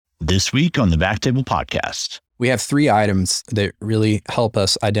This week on the Backtable Podcast. We have 3 items that really help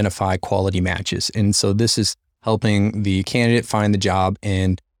us identify quality matches. And so this is helping the candidate find the job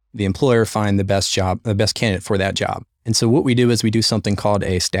and the employer find the best candidate for that job. And so what we do is we do something called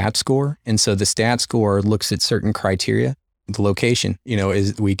a stat score. And so the stat score looks at certain criteria. The location,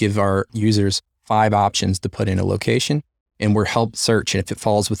 is we give our users 5 options to put in a location, and we're help search. And if it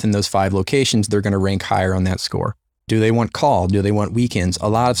falls within those 5 locations, they're going to rank higher on that score. Do they want call? Do they want weekends? A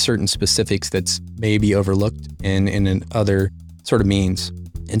lot of certain specifics that's maybe overlooked in other sort of means.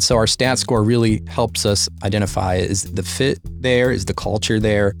 And so our stat score really helps us identify, is the fit there? Is the culture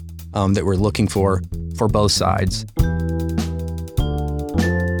there that we're looking for both sides?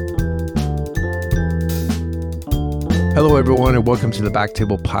 Hello, everyone, and welcome to the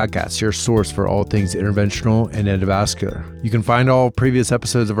Backtable Podcast, your source for all things interventional and endovascular. You can find all previous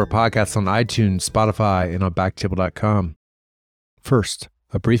episodes of our podcast on iTunes, Spotify, and on backtable.com. First,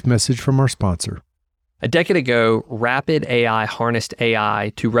 a brief message from our sponsor. A decade ago, Rapid AI harnessed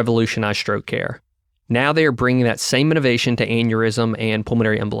AI to revolutionize stroke care. Now they are bringing that same innovation to aneurysm and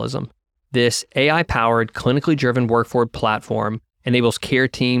pulmonary embolism. This AI-powered, clinically driven workflow platform enables care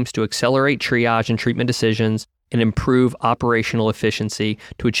teams to accelerate triage and treatment decisions and improve operational efficiency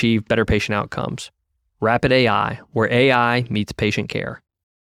to achieve better patient outcomes. Rapid AI, where AI meets patient care.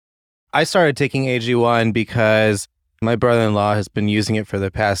 I started taking AG1 because my brother-in-law has been using it for the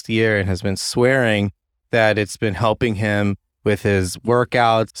past year and has been swearing that it's been helping him with his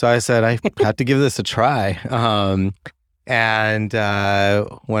workouts. So I said, I have to give this a try. And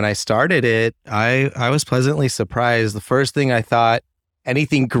when I started it, I was pleasantly surprised. The first thing I thought,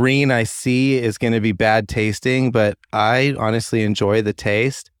 anything green I see is going to be bad tasting, but I honestly enjoy the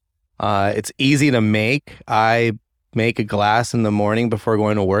taste. It's easy to make. I make a glass in the morning before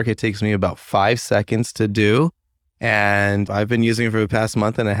going to work. It takes me about 5 seconds to do. And I've been using it for the past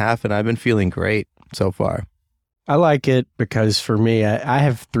month and a half, and I've been feeling great so far. I like it because for me, I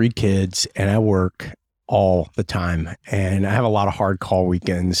have 3 kids and I work all the time, and I have a lot of hard call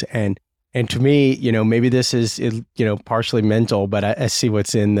weekends. And to me, maybe this is, partially mental, but I see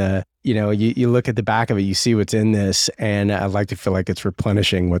what's in the, you look at the back of it, you see what's in this, and I like to feel like it's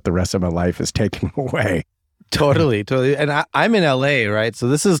replenishing what the rest of my life is taking away. Totally. And I'm in LA, right? So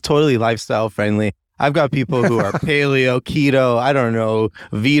this is totally lifestyle friendly. I've got people who are paleo, keto, I don't know,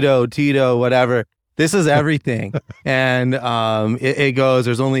 Vito, Tito, whatever. This is everything. And it goes,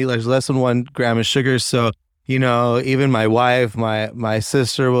 there's less than 1 gram of sugar. So even my wife, my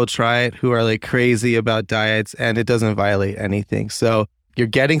sister will try it, who are like crazy about diets, and it doesn't violate anything. So you're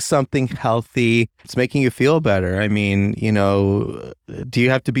getting something healthy. It's making you feel better. I mean, do you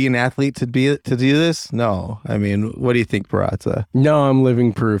have to be an athlete to do this? No. I mean, what do you think, Barata? No, I'm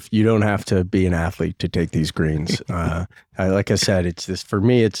living proof. You don't have to be an athlete to take these greens. Like I said, for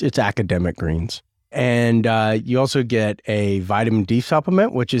me, it's academic greens. And you also get a vitamin D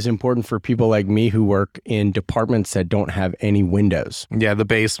supplement, which is important for people like me who work in departments that don't have any windows. Yeah, the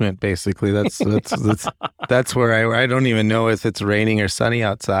basement, basically. That's where I don't even know if it's raining or sunny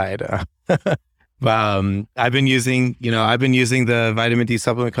outside. I've been using the vitamin D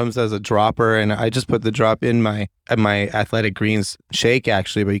supplement. It comes as a dropper, and I just put the drop in my Athletic Greens shake,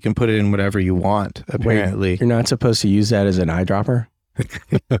 actually, but you can put it in whatever you want, apparently. Wait, you're not supposed to use that as an eyedropper?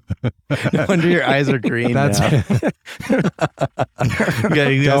 No wonder your eyes are green. Don't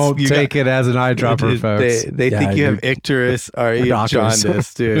take it as an eyedropper, folks. They think you have icterus or you have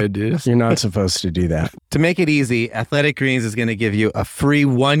jaundice, dude. You're not supposed to do that. To make it easy, Athletic Greens is going to give you a free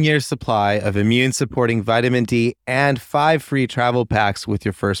 1-year supply of immune-supporting vitamin D and 5 free travel packs with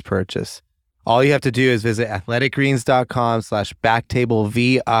your first purchase. All you have to do is visit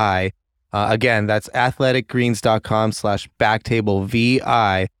athleticgreens.com/backtablevi. Again, that's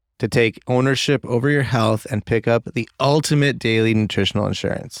athleticgreens.com/backtablevi to take ownership over your health and pick up the ultimate daily nutritional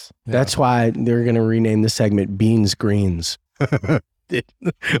insurance. That's why they're going to rename the segment Beans Greens. This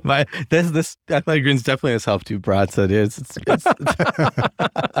Athletic Greens definitely has helped you, Bratza.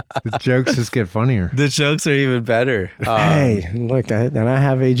 The jokes just get funnier. The jokes are even better. Hey, look, and I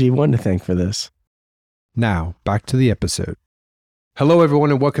have AG1 to thank for this. Now, back to the episode. Hello,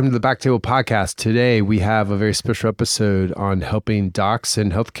 everyone, and welcome to the Backtable Podcast. Today, we have a very special episode on helping docs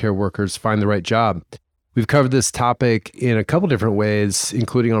and healthcare workers find the right job. We've covered this topic in a couple different ways,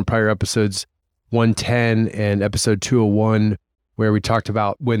 including on prior episodes 110 and episode 201, where we talked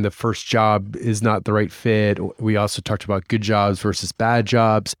about when the first job is not the right fit. We also talked about good jobs versus bad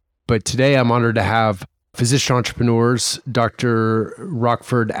jobs. But today, I'm honored to have physician entrepreneurs, Dr.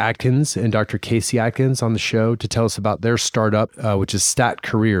 Rockford Atkins and Dr. Casey Atkins on the show to tell us about their startup, which is Stat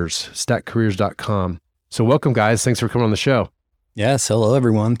Careers, statcareers.com. So welcome, guys. Thanks for coming on the show. Yes. Hello,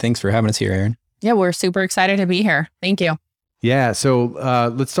 everyone. Thanks for having us here, Aaron. Yeah, we're super excited to be here. Thank you. Yeah.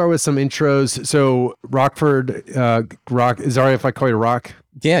 So let's start with some intros. So Rockford, Rock, is it all right if I call you Rock?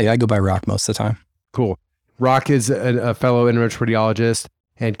 Yeah, I go by Rock most of the time. Cool. Rock is a fellow interventional radiologist,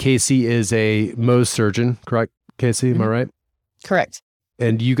 and Casey is a Mohs surgeon, correct, Casey? Am I right? Correct.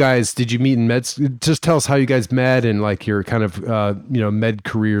 And you guys, did you meet in med? Just tell us how you guys met and like your kind of, med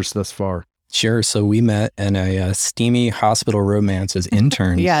careers thus far. Sure. So we met in a steamy hospital romance as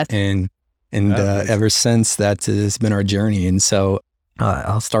interns. Yes. And Nice. ever since, that has been our journey. And so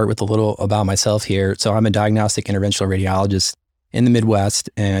I'll start with a little about myself here. So I'm a diagnostic interventional radiologist in the Midwest,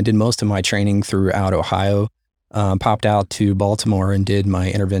 and I did most of my training throughout Ohio. Popped out to Baltimore and did my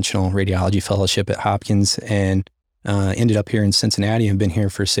interventional radiology fellowship at Hopkins, and ended up here in Cincinnati and been here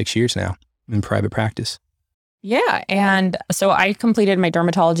for 6 years now in private practice. Yeah. And so I completed my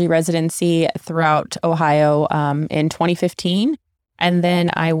dermatology residency throughout Ohio in 2015. And then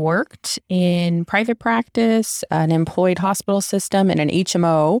I worked in private practice, an employed hospital system, and an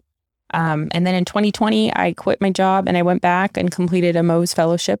HMO. And then in 2020, I quit my job and I went back and completed a Mohs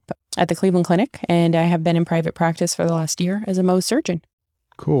fellowship at the Cleveland Clinic. And I have been in private practice for the last year as a Mohs surgeon.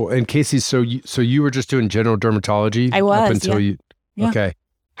 Cool. And Casey, so you were just doing general dermatology? I was, Up until yeah. Yeah. Okay.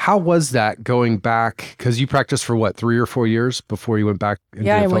 How was that going back? Because you practiced for what, 3 or 4 years before you went back? And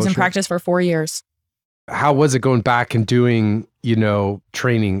Yeah, did a I was in fellowship? practice for 4 years. How was it going back and doing,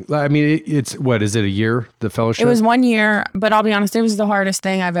 training? I mean, it's what, is it a year, the fellowship? It was 1 year, but I'll be honest, it was the hardest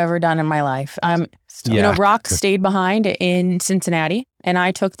thing I've ever done in my life. Yeah. Rock stayed behind in Cincinnati, and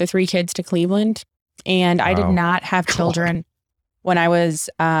I took the 3 kids to Cleveland, and I did Wow. not have children when I was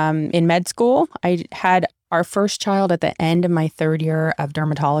in med school. I had our first child at the end of my 3rd year of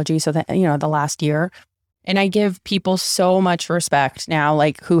dermatology, so that, the last year. And I give people so much respect now,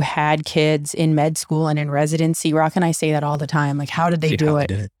 like who had kids in med school and in residency. Rock and I say that all the time. Like, how did they do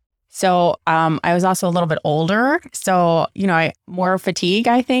it? So I was also a little bit older. So, more fatigue,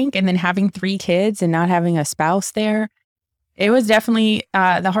 I think. And then having 3 kids and not having a spouse there, it was definitely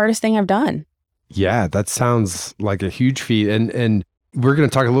the hardest thing I've done. Yeah, that sounds like a huge feat. And we're going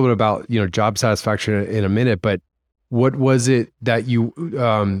to talk a little bit about, job satisfaction in a minute, but what was it that you,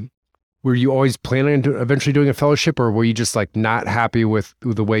 were you always planning on eventually doing a fellowship, or were you just like not happy with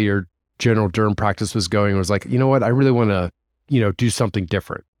the way your general derm practice was going? It was like, you know what, I really want to, do something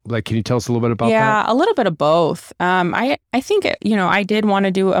different. Like, can you tell us a little bit about that? Yeah, a little bit of both. I think, I did want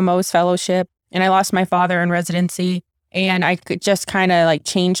to do a Mohs fellowship, and I lost my father in residency, and I could just kind of like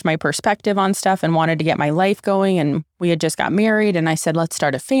change my perspective on stuff and wanted to get my life going. And we had just got married, and I said, let's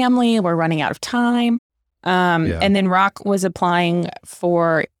start a family. We're running out of time. And then Rock was applying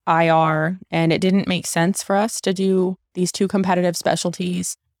for IR, and it didn't make sense for us to do these 2 competitive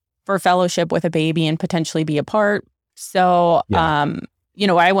specialties for fellowship with a baby and potentially be apart. So,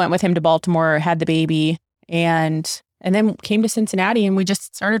 I went with him to Baltimore, had the baby, and then came to Cincinnati, and we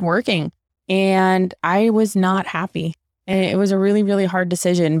just started working. And I was not happy. And it was a really, really hard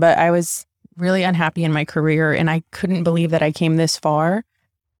decision, but I was really unhappy in my career, and I couldn't believe that I came this far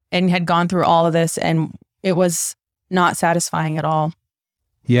and had gone through all of this, and it was not satisfying at all.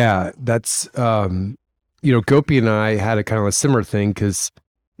 Yeah, that's, Gopi and I had a kind of a similar thing because,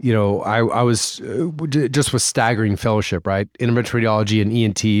 I was just with staggering fellowship, right? Interventional radiology and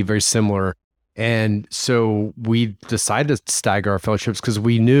ENT, very similar. And so we decided to stagger our fellowships because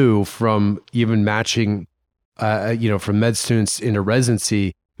we knew from even matching, from med students into residency,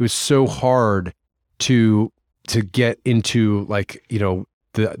 it was so hard to get into like,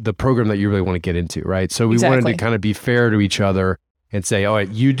 the program that you really want to get into, right? So we wanted Exactly. to kind of be fair to each other and say, all right,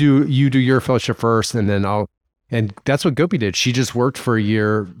 you do your fellowship first, and then and that's what Gopi did. She just worked for a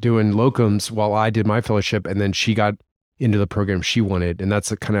year doing locums while I did my fellowship, and then she got into the program she wanted, and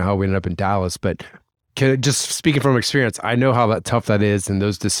that's kind of how we ended up in Dallas. But just speaking from experience, I know how tough that is, and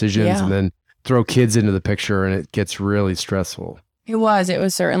those decisions, Yeah. and then throw kids into the picture, and it gets really stressful. It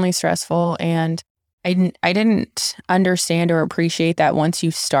was certainly stressful. And I didn't understand or appreciate that once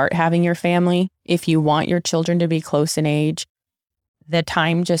you start having your family, if you want your children to be close in age, the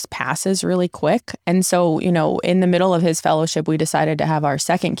time just passes really quick. And so, in the middle of his fellowship, we decided to have our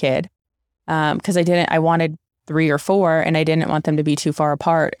second kid because I wanted 3 or 4, and I didn't want them to be too far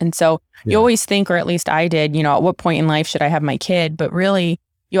apart. And so you always think, or at least I did, at what point in life should I have my kid? But really,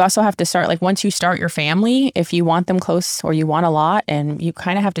 you also have to start, like once you start your family, if you want them close or you want a lot, and you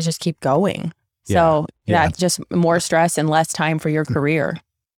kind of have to just keep going. So that's just more stress and less time for your career.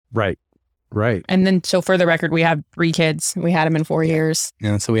 Right. And then, so for the record, we have 3 kids. We had them in 4 years.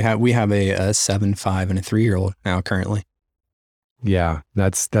 Yeah, so we have a 7, 5, and a 3-year-old now currently. Yeah,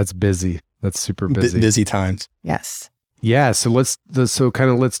 that's busy. That's super busy. Busy times. Yes. Yeah. So let's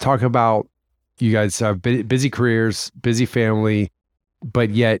talk about, you guys have busy careers, busy family,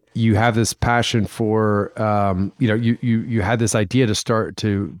 but yet you have this passion for, you had this idea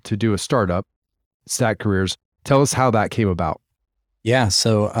to do a startup, Stack Careers. Tell us how that came about. Yeah.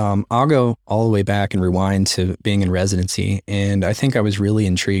 So I'll go all the way back and rewind to being in residency. And I think I was really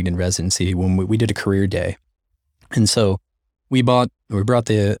intrigued in residency when we did a career day. And so we brought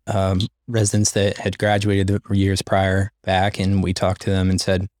the residents that had graduated the years prior back, and we talked to them and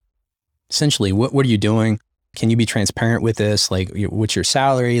said, essentially, what are you doing? Can you be transparent with this? Like, what's your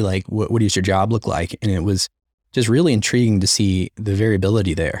salary? Like, what does your job look like? And it was just really intriguing to see the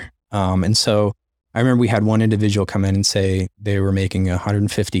variability there. And so I remember we had one individual come in and say they were making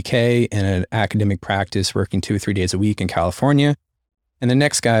 $150K in an academic practice, working 2 or 3 days a week in California. And the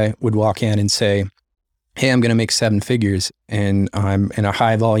next guy would walk in and say, hey, I'm going to make 7 figures and I'm in a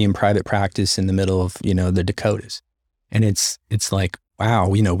high volume private practice in the middle of, the Dakotas. And it's like, wow,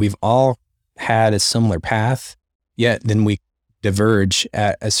 we've all had a similar path, yet then we diverge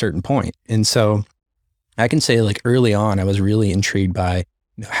at a certain point. And so I can say, like, early on, I was really intrigued by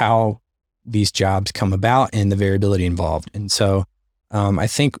how these jobs come about and the variability involved. And so I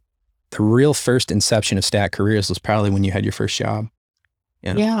think the real first inception of Stack Careers was probably when you had your first job.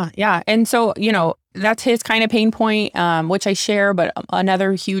 Yeah. And so, that's his kind of pain point, which I share. But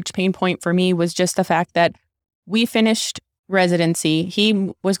another huge pain point for me was just the fact that we finished residency.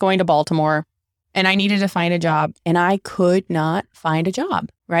 He was going to Baltimore and I needed to find a job and I could not find a job,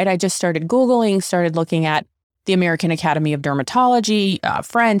 right? I just started Googling, started looking at the American Academy of Dermatology,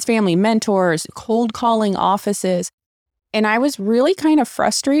 friends, family, mentors, cold calling offices. And I was really kind of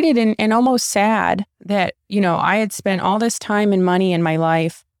frustrated and almost sad that, I had spent all this time and money in my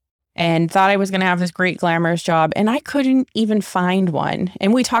life and thought I was going to have this great glamorous job and I couldn't even find one.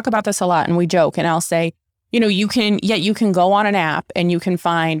 And we talk about this a lot and we joke and I'll say, you can go on an app and you can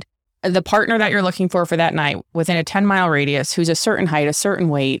find the partner that you're looking for that night within a 10-mile radius, who's a certain height, a certain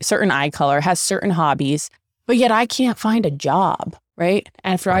weight, certain eye color, has certain hobbies. But yet I can't find a job, right?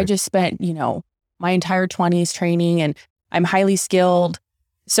 After I just spent, my entire 20s training and I'm highly skilled.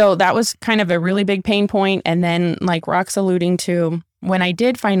 So that was kind of a really big pain point. And then, like Rock's alluding to, when I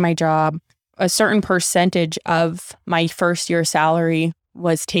did find my job, a certain percentage of my first year salary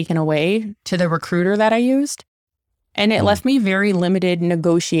was taken away to the recruiter that I used. And it left me very limited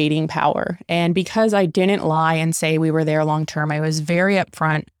negotiating power. And because I didn't lie and say we were there long term, I was very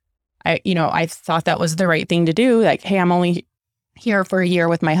upfront. I thought that was the right thing to do. Like, hey, I'm only here for a year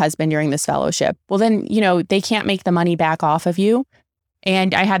with my husband during this fellowship. Well, then, they can't make the money back off of you.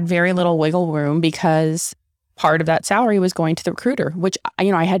 And I had very little wiggle room because part of that salary was going to the recruiter, which,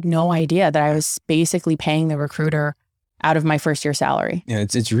 I had no idea that I was basically paying the recruiter out of my first year salary. Yeah,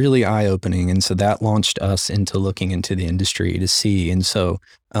 it's really eye-opening. And so that launched us into looking into the industry to see. And so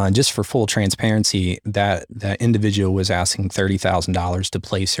just for full transparency, that individual was asking $30,000 to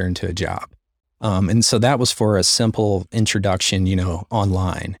place her into a job. And so that was for a simple introduction,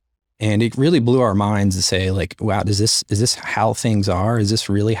 online. And it really blew our minds to say, like, wow, is this how things are? Is this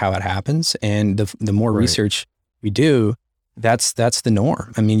really how it happens? And the more research we do, that's the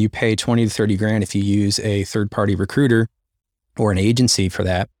norm. I mean, you pay 20 to 30 grand if you use a third-party recruiter or an agency for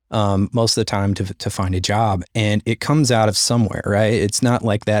that, most of the time to find a job. And it comes out of somewhere, right? It's not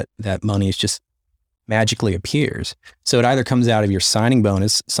like that money is just magically appears. So it either comes out of your signing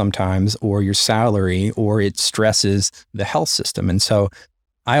bonus sometimes or your salary, or it stresses the health system. And so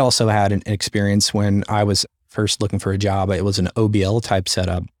I also had an experience when I was first looking for a job. It was an OBL type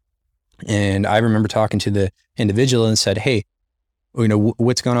setup. And I remember talking to the individual and said, hey,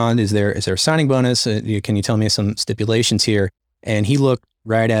 what's going on? Is there a signing bonus? Can you tell me some stipulations here? And he looked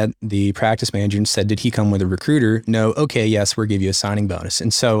right at the practice manager and said, did he come with a recruiter? No. Okay. Yes, we'll give you a signing bonus.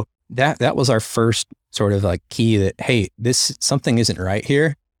 And so that was our first sort of like key that, hey, something isn't right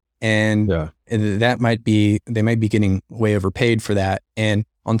here. And they might be getting way overpaid for that. And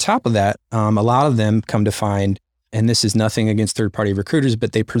on top of that, a lot of them come to find, and this is nothing against third-party recruiters,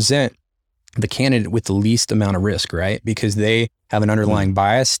 but they present the candidate with the least amount of risk, right? Because they have an underlying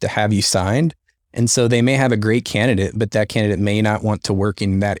bias to have you signed. And so they may have a great candidate, but that candidate may not want to work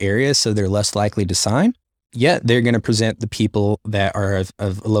in that area. So they're less likely to sign. Yet they're going to present the people that are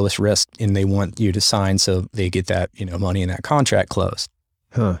of lowest risk and they want you to sign so they get that, money in that contract closed.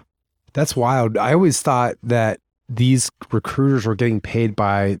 Huh. That's wild. I always thought that these recruiters were getting paid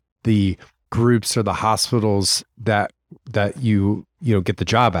by the groups or the hospitals that you get the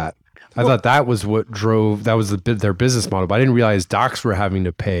job at. I thought that was what drove, that was their business model, but I didn't realize docs were having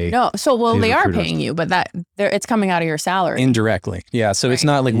to pay. No, so they are paying you, but it's coming out of your salary. Indirectly. Yeah. So it's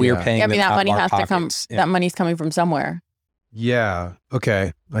not like we are paying. I mean, that money has to come, that money's coming from somewhere. Yeah.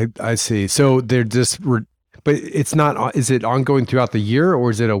 Okay. I see. So they're just, but it's not, is it ongoing throughout the year, or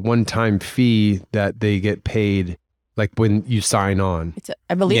is it a one-time fee that they get paid like when you sign on?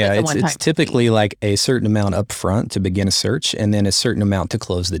 I believe Yeah, it's a one-time it's typically like a certain amount up front to begin a search and then a certain amount to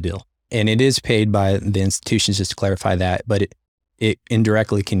close the deal. And it is paid by the institutions, just to clarify that, but it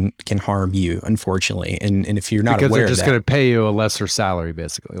indirectly can harm you, unfortunately. And if you're not Because aware they're just of that, going to pay you a lesser salary,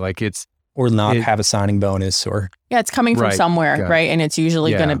 basically. Like it's, or not have a signing bonus, or Yeah, it's coming from Right. somewhere, Got it. right? And it's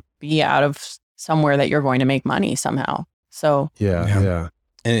usually Yeah. going to be out of somewhere that you're going to make money somehow. So yeah.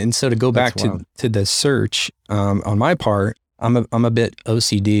 and so to go back That's wild. to the search, on my part, I'm a bit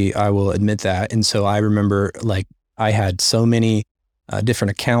OCD, I will admit that. And so I remember like I had so many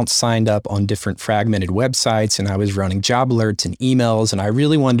different accounts signed up on different fragmented websites, and I was running job alerts and emails, and I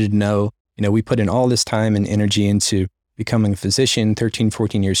really wanted to know, we put in all this time and energy into becoming a physician, 13,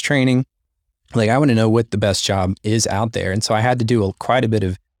 14 years training. Like I want to know what the best job is out there. And so I had to do quite a bit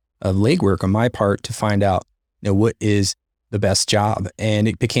of legwork on my part to find out, what is the best job. And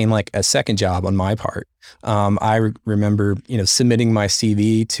it became like a second job on my part. I remember, submitting my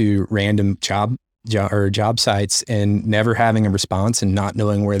CV to random job sites and never having a response and not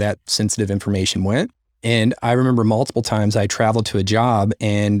knowing where that sensitive information went. And I remember multiple times I traveled to a job,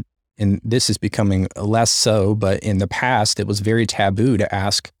 and this is becoming less so, but in the past it was very taboo to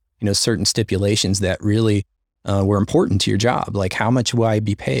ask, certain stipulations that really were important to your job. Like, how much will I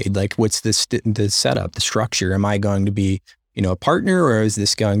be paid? Like, what's the setup, the structure? Am I going to be, a partner, or is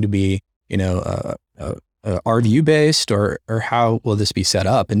this going to be, RVU based, or how will this be set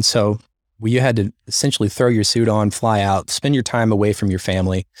up? And so you had to essentially throw your suit on, fly out, spend your time away from your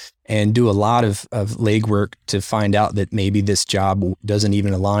family, and do a lot of legwork to find out that maybe this job doesn't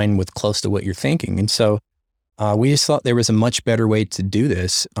even align with close to what you're thinking. And so we just thought there was a much better way to do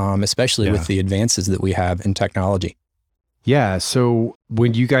this, especially with the advances that we have in technology. Yeah. So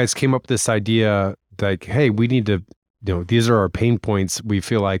when you guys came up with this idea, like, hey, we need to, these are our pain points. We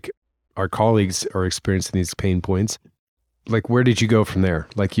feel like our colleagues are experiencing these pain points. Like, where did you go from there?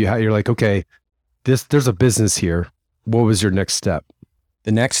 Like you're like, okay, there's a business here. What was your next step?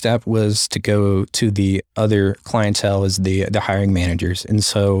 The next step was to go to the other clientele, as the hiring managers. And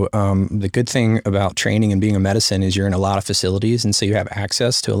so the good thing about training and being a medicine is you're in a lot of facilities. And so you have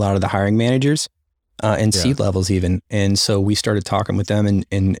access to a lot of the hiring managers and seat levels even. And so we started talking with them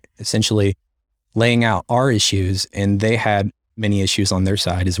and essentially laying out our issues. And they had many issues on their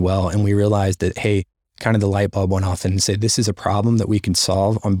side as well. And we realized that, hey, kind of the light bulb went off and said, this is a problem that we can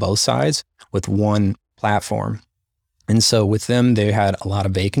solve on both sides with one platform. And so with them, they had a lot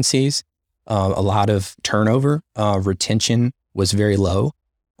of vacancies, a lot of turnover, retention was very low.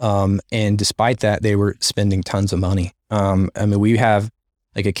 And despite that, they were spending tons of money. We have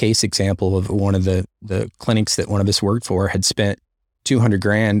like a case example of one of the clinics that one of us worked for had spent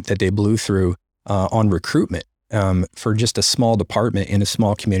 $200,000 that they blew through on recruitment for just a small department in a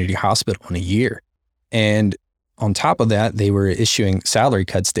small community hospital in a year. And on top of that, they were issuing salary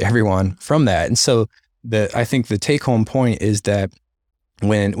cuts to everyone from that. And so I think the take home point is that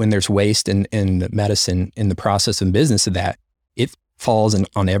when there's waste in medicine, in the process and business of that, it falls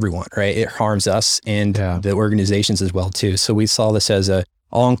on everyone, right? It harms us and the organizations as well too. So we saw this as a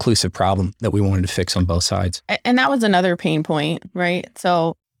all-inclusive problem that we wanted to fix on both sides. And that was another pain point, right?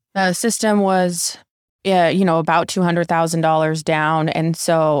 So the system was, about $200,000 down. And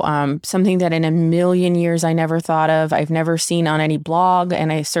so something that in a million years I never thought of, I've never seen on any blog.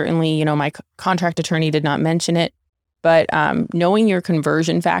 And I certainly, my contract attorney did not mention it. But knowing your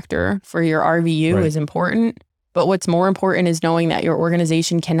conversion factor for your RVU is important. But what's more important is knowing that your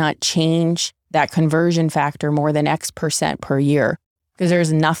organization cannot change that conversion factor more than X% per year. Because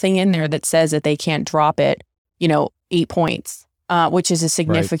there's nothing in there that says that they can't drop it, 8 points. Which is a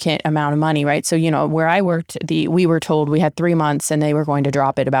significant amount of money, right? So, where I worked, we were told we had 3 months and they were going to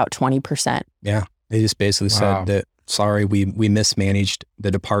drop it about 20%. Yeah. They just basically said that, sorry, we mismanaged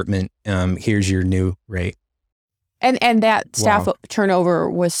the department. Here's your new rate. And that staff turnover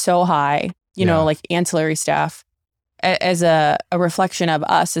was so high, like ancillary staff, as a reflection of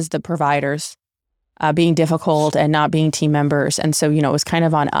us as the providers being difficult and not being team members. And so, it was kind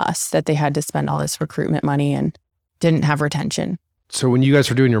of on us that they had to spend all this recruitment money and didn't have retention. So when you guys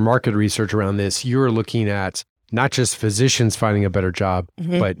were doing your market research around this, you were looking at not just physicians finding a better job,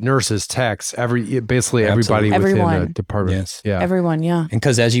 but nurses, techs, everybody within the department. Yes. Yeah. Everyone. Yeah. And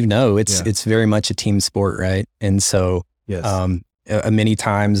because as you know, it's very much a team sport, right? And so many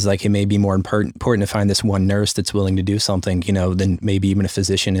times, like, it may be more important to find this one nurse that's willing to do something, than maybe even a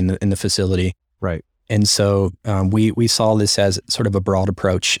physician in the facility. Right. And so we saw this as sort of a broad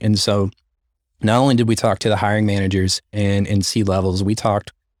approach. And so not only did we talk to the hiring managers and C levels, we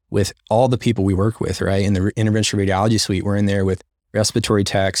talked with all the people we work with, right? In the interventional radiology suite, we're in there with respiratory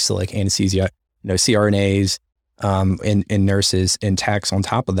techs, so like anesthesia, CRNAs, and nurses and techs on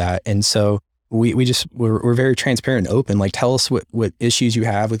top of that. And so we're very transparent and open. Like, tell us what issues you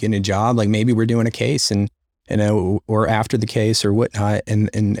have with getting a job. Like, maybe we're doing a case and, or after the case or whatnot.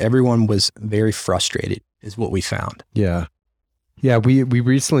 And everyone was very frustrated is what we found. Yeah. Yeah. We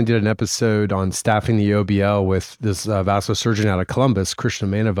recently did an episode on staffing the OBL with this vascular surgeon out of Columbus, Krishna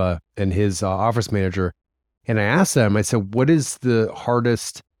Manava, and his office manager. And I asked them, I said, what is the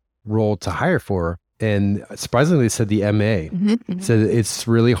hardest role to hire for? And surprisingly, they said the MA. Said it's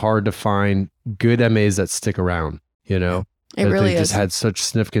really hard to find good MAs that stick around, It really they just had such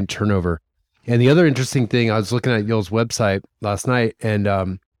significant turnover. And the other interesting thing, I was looking at Yale's website last night, and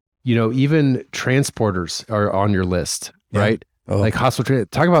even transporters are on your list, right? Oh. Like hospital,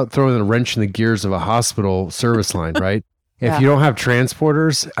 talk about throwing a wrench in the gears of a hospital service line, right? If you don't have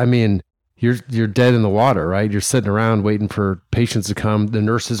transporters, I mean, you're dead in the water, right? You're sitting around waiting for patients to come. The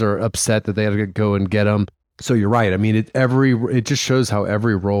nurses are upset that they have to go and get them. So you're right. I mean, it just shows how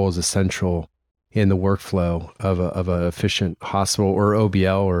every role is essential in the workflow of a efficient hospital or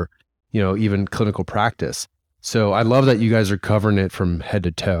OBL or even clinical practice. So I love that you guys are covering it from head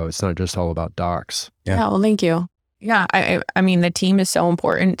to toe. It's not just all about docs. Yeah. Well, thank you. Yeah. I mean, the team is so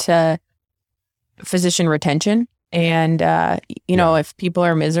important to physician retention. And, if people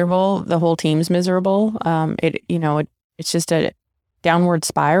are miserable, the whole team's miserable. It's just a downward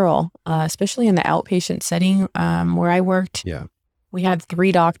spiral, especially in the outpatient setting where I worked. Yeah. We had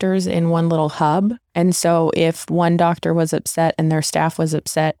 3 doctors in one little hub. And so if one doctor was upset and their staff was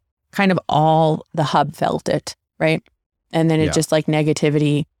upset, kind of all the hub felt it, right? And then it just like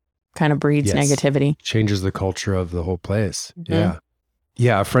negativity kind of breeds negativity. Changes the culture of the whole place. Mm-hmm. Yeah.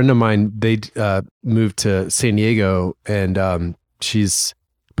 Yeah, a friend of mine, they moved to San Diego, and she's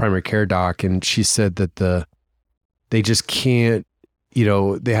primary care doc, and she said that they just can't,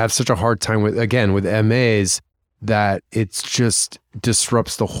 they have such a hard time with MAs that it's just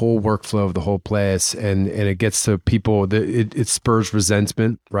disrupts the whole workflow of the whole place, and it gets to people that it spurs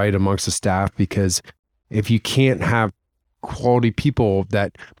resentment, right, amongst the staff, because if you can't have quality people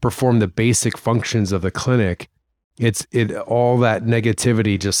that perform the basic functions of the clinic, all that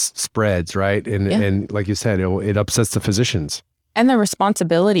negativity just spreads, right? And like you said, it upsets the physicians. And the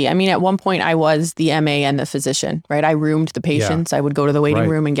responsibility. I mean, at one point I was the MA and the physician, right? I roomed the patients. I would go to the waiting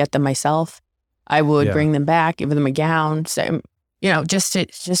room and get them myself. I would bring them back, give them a gown. So, just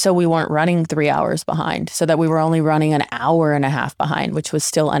so we weren't running 3 hours behind, so that we were only running an hour and a half behind, which was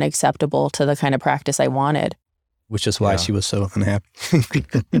still unacceptable to the kind of practice I wanted. Which is why she was so unhappy.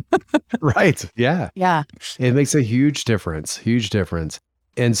 Right. Yeah. Yeah. It makes a huge difference.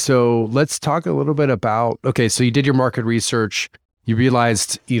 And so let's talk a little bit about, okay, so you did your market research. You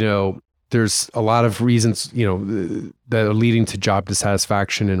realized, there's a lot of reasons, that are leading to job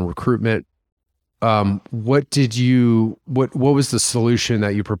dissatisfaction and recruitment. What was the solution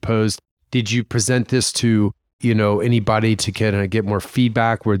that you proposed? Did you present this to anybody to kind of get more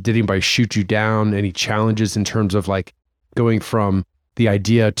feedback? Did anybody shoot you down? Any challenges in terms of like going from the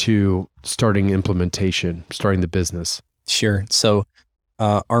idea to starting implementation, starting the business? Sure. So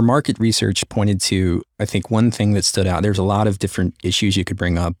our market research pointed to, I think, one thing that stood out. There's a lot of different issues you could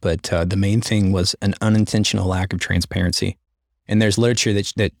bring up, but the main thing was an unintentional lack of transparency. And there's literature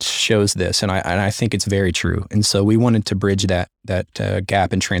that shows this, and I think it's very true. And so we wanted to bridge that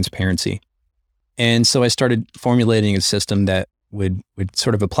gap in transparency. And so I started formulating a system that would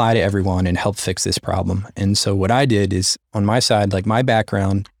sort of apply to everyone and help fix this problem. And so what I did is, on my side, like my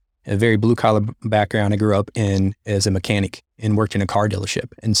background, a very blue collar background, I grew up as a mechanic and worked in a car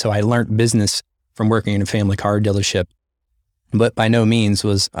dealership. And so I learned business from working in a family car dealership, but by no means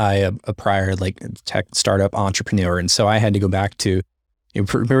was I a prior like tech startup entrepreneur. And so I had to go back to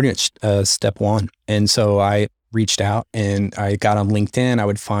pretty much step one. And so I reached out and I got on LinkedIn. I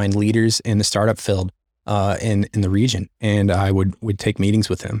would find leaders in the startup field in the region, and I would take meetings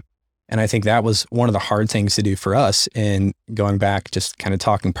with them. And I think that was one of the hard things to do for us. And going back, just kind of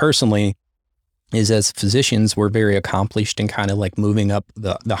talking personally, is as physicians, we're very accomplished and kind of like moving up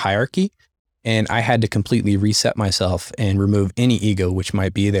the hierarchy. And I had to completely reset myself and remove any ego which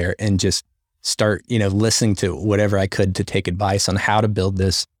might be there, and just start, listening to whatever I could to take advice on how to build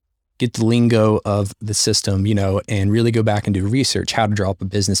this, get the lingo of the system, and really go back and do research, how to draw up a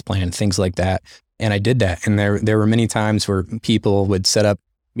business plan, things like that. And I did that. And there were many times where people would set up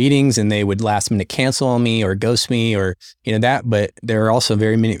meetings and they would last minute cancel on me or ghost me or, that. But there are also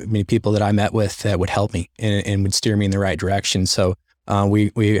very many people that I met with that would help me and would steer me in the right direction. So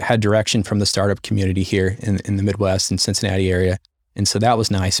We had direction from the startup community here in the Midwest and Cincinnati area. And so that was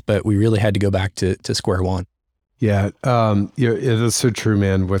nice, but we really had to go back to square one. Yeah. That's so true,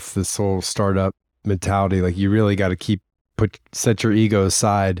 man, with this whole startup mentality. Like you really got to set your ego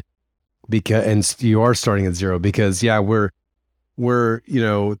aside and you are starting at zero because we're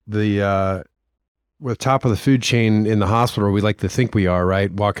top of the food chain in the hospital. We like to think we are, right?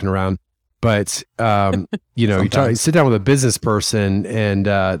 Walking around. But, you sit down with a business person and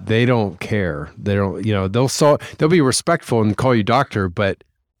they don't care. They don't, they'll be respectful and call you doctor, but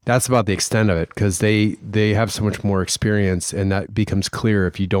that's about the extent of it because they have so much more experience and that becomes clear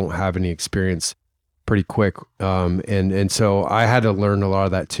if you don't have any experience pretty quick. And so I had to learn a lot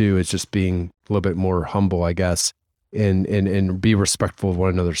of that too. It's just being a little bit more humble, I guess, and be respectful of one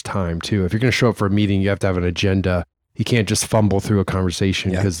another's time too. If you're going to show up for a meeting, you have to have an agenda. You can't just fumble through a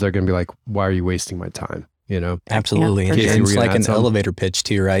conversation because they're going to be like, why are you wasting my time? Absolutely. Yeah, and sure. it's like an elevator pitch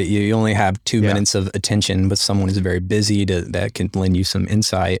too, right? You only have 2 minutes of attention with someone who's very busy that can lend you some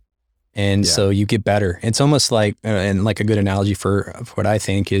insight. And so you get better. It's almost like, and like a good analogy for what I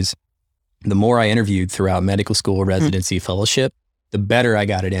think is the more I interviewed throughout medical school, residency, fellowship, the better I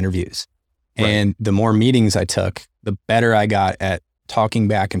got at interviews. Right. And the more meetings I took, the better I got at talking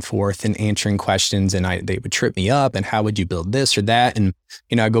back and forth and answering questions. And they would trip me up and how would you build this or that? And,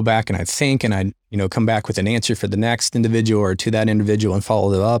 I go back and I think, and I, come back with an answer for the next individual or to that individual and follow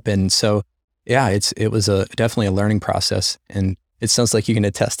them up. And so, it was definitely a learning process. And it sounds like you can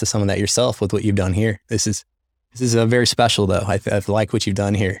attest to some of that yourself with what you've done here. This is very special though. I like what you've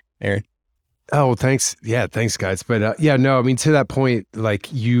done here, Aaron. Oh, thanks. Yeah. Thanks guys. But to that point, like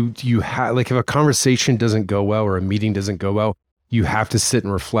you have, like if a conversation doesn't go well or a meeting doesn't go well, you have to sit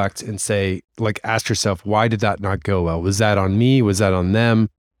and reflect and say, like, ask yourself, why did that not go well? Was that on me? Was that on them?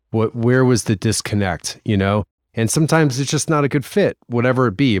 Where was the disconnect, And sometimes it's just not a good fit, whatever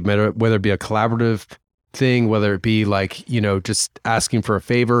it be, whether it be a collaborative thing, whether it be like, just asking for a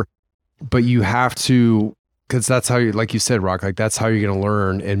favor, but you have to, because that's how you, like you said, Rock, like that's how you're going to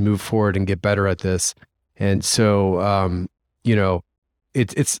learn and move forward and get better at this. And so,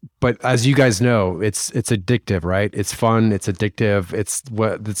 but as you guys know, it's addictive, right? It's fun. It's addictive.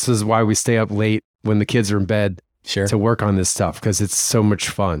 This is why we stay up late when the kids are in bed to work on this stuff. Cause it's so much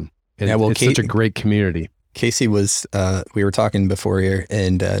fun. And it's such a great community. Casey was, we were talking before here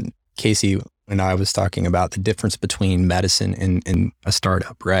and Casey and I was talking about the difference between medicine and a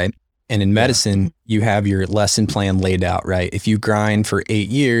startup, right? And in medicine, you have your lesson plan laid out, right? If you grind for 8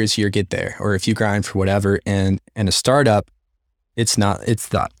 years, you'll get there. Or if you grind for whatever, and a startup, it's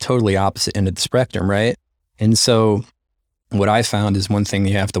the totally opposite end of the spectrum, right? And so what I found is one thing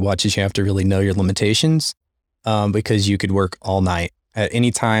you have to watch is you have to really know your limitations because you could work all night. At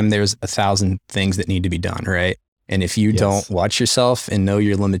any time, there's 1,000 things that need to be done, right? And if you don't watch yourself and know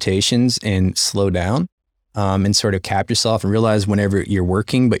your limitations and slow down and sort of cap yourself and realize whenever you're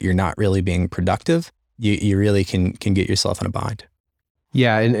working, but you're not really being productive, you really can get yourself in a bind.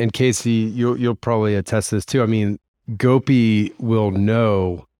 Yeah. And Casey, you'll probably attest to this too. I mean, Gopi will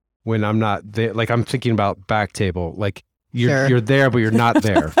know when I'm not there. Like I'm thinking about Backtable, like you're there, but you're not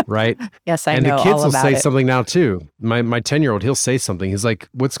there. Right. Yes. I know. And the kids all will about say it. something now too. My 10-year-old, he'll say something. He's like,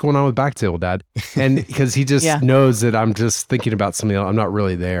 what's going on with Backtable, Dad? And because he just knows that I'm just thinking about something else. I'm not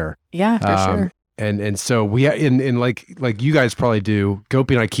really there. Yeah, for sure. And so we, in like you guys probably do,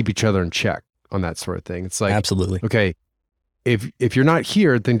 Gopi and I keep each other in check on that sort of thing. It's like, absolutely. Okay. If you're not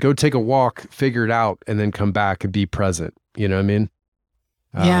here, then go take a walk, figure it out, and then come back and be present. You know what I mean?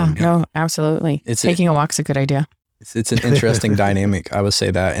 No, absolutely. Taking a walk's a good idea. It's an interesting dynamic, I would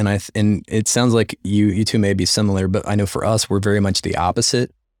say that. And it sounds like you two may be similar, but I know for us, we're very much the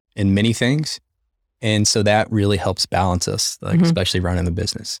opposite in many things. And so that really helps balance us, especially running the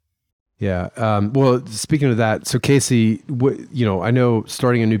business. Yeah. Well, speaking of that, so Casey, I know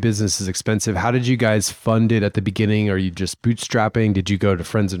starting a new business is expensive. How did you guys fund it at the beginning? Are you just bootstrapping? Did you go to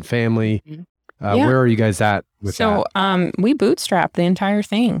friends and family? Where are you guys at with that? So we bootstrapped the entire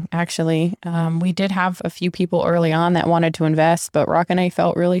thing, actually. We did have a few people early on that wanted to invest, but Rock and I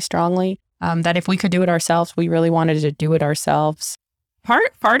felt really strongly that if we could do it ourselves, we really wanted to do it ourselves.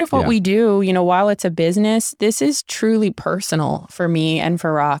 Part of what we do, while it's a business, this is truly personal for me and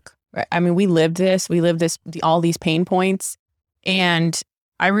for Rock. I mean, we lived this, all these pain points, and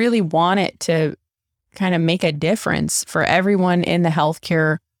I really want it to kind of make a difference for everyone in the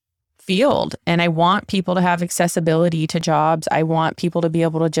healthcare field. And I want people to have accessibility to jobs. I want people to be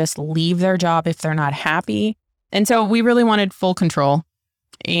able to just leave their job if they're not happy. And so we really wanted full control.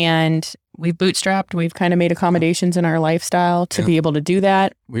 And we've bootstrapped. We've kind of made accommodations in our lifestyle to be able to do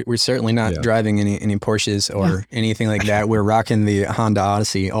that. We're certainly not driving any Porsches or anything like that. We're rocking the Honda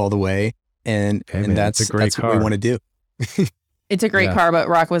Odyssey all the way. And that's what we want to do. It's a great car, but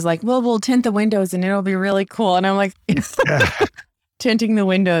Rock was like, well, we'll tint the windows and it'll be really cool. And I'm like, tinting the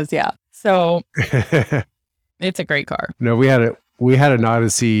windows. Yeah. So it's a great car. No, we had an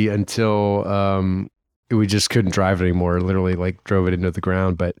Odyssey until we just couldn't drive it anymore. Literally like drove it into the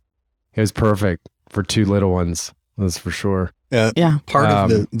ground, but it was perfect for two little ones. That's for sure. Part of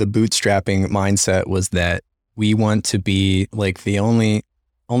the bootstrapping mindset was that we want to be like the only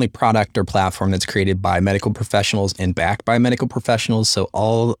product or platform that's created by medical professionals and backed by medical professionals. So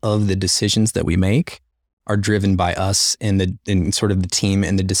all of the decisions that we make are driven by us and sort of the team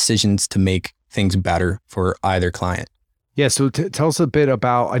and the decisions to make things better for either client. Yeah. So tell us a bit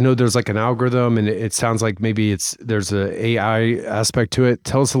about, I know there's like an algorithm and it sounds like maybe there's a AI aspect to it.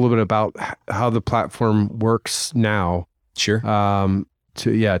 Tell us a little bit about how the platform works now. Sure.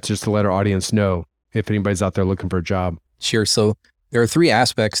 Just to let our audience know if anybody's out there looking for a job. Sure. So there are three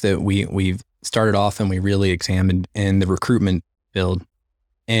aspects that we've started off and we really examined in the recruitment build.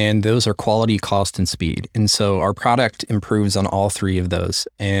 And those are quality, cost, and speed. And so our product improves on all three of those.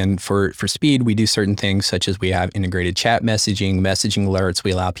 And for speed, we do certain things such as we have integrated chat messaging alerts.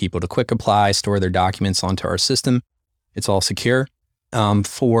 We allow people to quick apply, store their documents onto our system. It's all secure.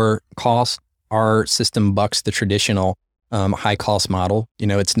 For cost, our system bucks the traditional high cost model.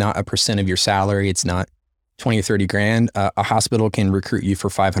 It's not a % of your salary. It's not 20 or 30 grand. A hospital can recruit you for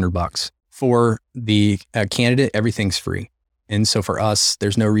 $500. For the candidate, everything's free. And so for us,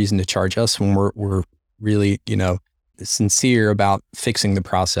 there's no reason to charge us when we're really, sincere about fixing the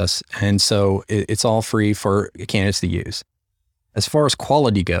process. And so it's all free for candidates to use. As far as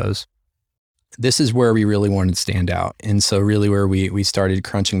quality goes, this is where we really wanted to stand out. And so really where we started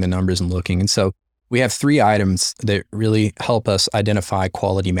crunching the numbers and looking. And so we have three items that really help us identify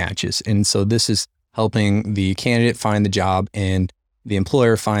quality matches. And so this is helping the candidate find the job and the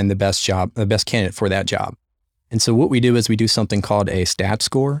employer find the best candidate for that job. And so what we do is we do something called a stat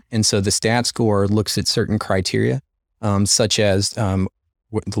score. And so the stat score looks at certain criteria, such as the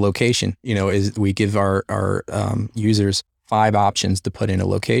location. Is we give our users 5 options to put in a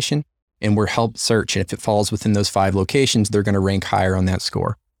location, and we're help search. And if it falls within those 5 locations, they're going to rank higher on that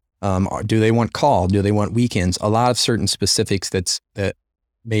score. Do they want call? Do they want weekends? A lot of certain specifics that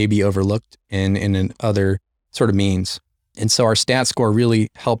may be overlooked in other sort of means. And so our stat score really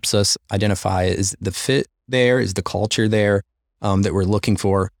helps us identify, is the fit there, is the culture there that we're looking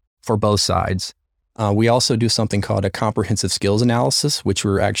for both sides. We also do something called a comprehensive skills analysis, which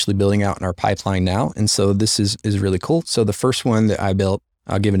we're actually building out in our pipeline now. And so this is really cool. So the first one that I built,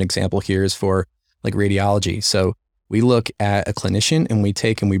 I'll give an example here, is for like radiology. So we look at a clinician and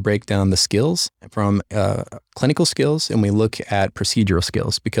we break down the skills from clinical skills, and we look at procedural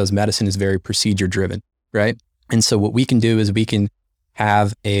skills because medicine is very procedure driven, right? And so what we can do is we can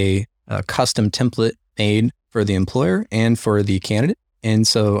have a custom template made for the employer and for the candidate. And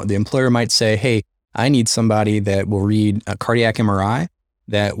so the employer might say, hey, I need somebody that will read a cardiac MRI,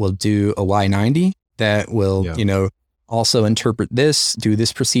 that will do a Y90, that will, also interpret this, do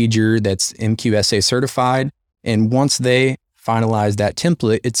this procedure that's MQSA certified. And once they finalize that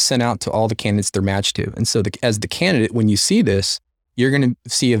template, it's sent out to all the candidates they're matched to. And so as the candidate, when you see this, you're going to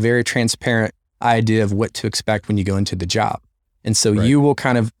see a very transparent idea of what to expect when you go into the job. And so you will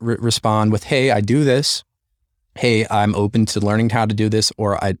kind of respond with, hey, I do this. Hey, I'm open to learning how to do this,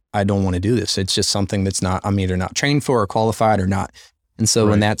 or I don't want to do this. It's just something I'm either not trained for or qualified or not. And so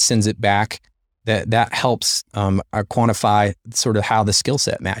when that sends it back, that helps quantify sort of how the skill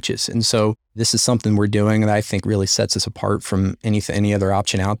set matches. And so this is something we're doing that I think really sets us apart from any other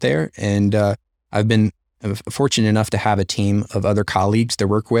option out there. And I've been fortunate enough to have a team of other colleagues to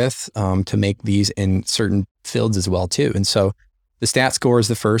work with to make these in certain fields as well too. And so the stat score is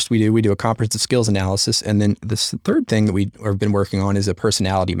the first we do. We do a comprehensive skills analysis. And then the third thing that we have been working on is a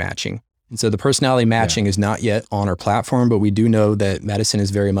personality matching. And so the personality matching is not yet on our platform, but we do know that medicine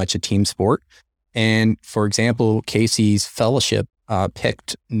is very much a team sport. And for example, Casey's fellowship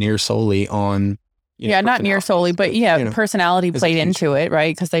picked near solely on not near solely, but personality played into it,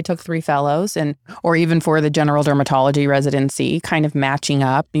 right? Because they took 3 fellows, or even for the general dermatology residency, kind of matching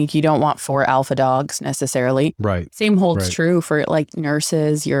up. You don't want 4 alpha dogs necessarily. Right. Same holds true for like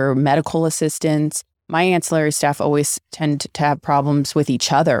nurses, your medical assistants. My ancillary staff always tend to have problems with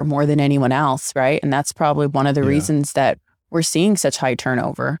each other more than anyone else, right? And that's probably one of the reasons that we're seeing such high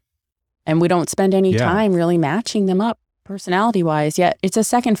turnover. And we don't spend any time really matching them up personality-wise, yet it's a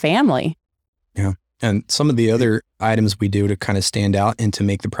second family. Yeah. And some of the other items we do to kind of stand out and to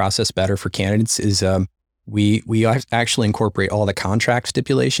make the process better for candidates is we actually incorporate all the contract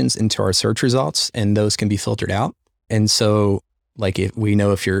stipulations into our search results, and those can be filtered out. And so like if we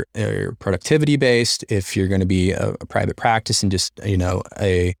know if you're productivity based, if you're going to be a private practice and just,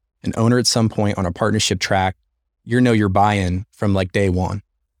 an owner at some point on a partnership track, your buy-in from like day one.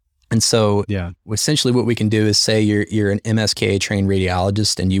 And so essentially what we can do is say you're an MSK trained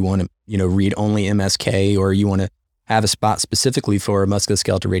radiologist and you want to, read only MSK, or you want to have a spot specifically for a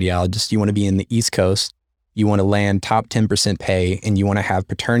musculoskeletal radiologist. You want to be in the East Coast. You want to land top 10% pay, and you want to have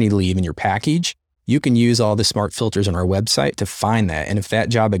paternity leave in your package. You can use all the smart filters on our website to find that. And if that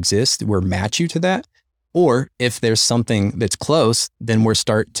job exists, we'll match you to that. Or if there's something that's close, then we'll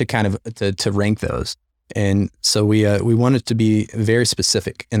start to kind of to rank those. And so we want it to be very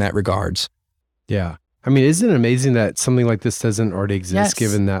specific in that regards. Yeah. I mean, isn't it amazing that something like this doesn't already exist,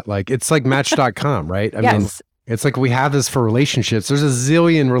 given that it's like Match.com, right? I mean, it's like we have this for relationships. There's a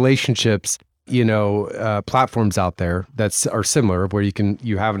zillion relationships, platforms out there that are similar, where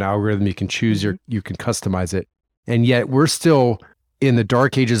you have an algorithm, you can choose you can customize it. And yet we're still in the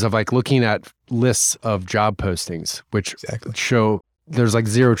dark ages of like looking at lists of job postings, which show there's like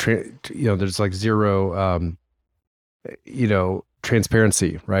zero,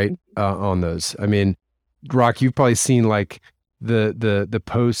 transparency, right? On those. I mean, Rock, you've probably seen like the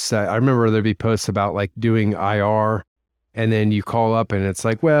posts. I remember there'd be posts about like doing IR, and then you call up and it's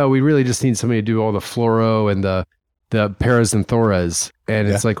like, well, we really just need somebody to do all the fluoro and the paras and thoras. And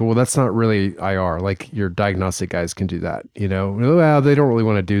it's like, well, that's not really IR. Like your diagnostic guys can do that, well, they don't really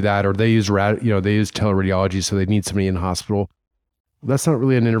want to do that. Or they use they use teleradiology. So they need somebody in the hospital. That's not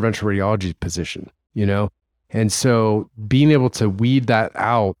really an interventional radiology position, And so being able to weed that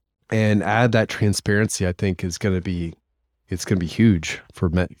out and add that transparency, I think it's going to be huge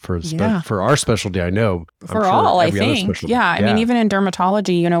for our specialty. I know for all, I think. Yeah. I mean, even in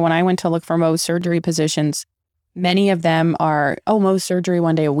dermatology, when I went to look for Mohs surgery positions, many of them are, Mohs surgery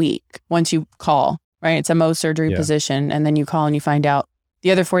 1 day a week. Once you call, right? It's a Mohs surgery position. And then you call and you find out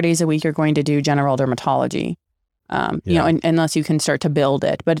the other 4 days a week, you're going to do general dermatology. Unless you can start to build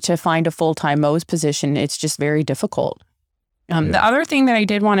it. But to find a full-time Mohs position, it's just very difficult. The other thing that I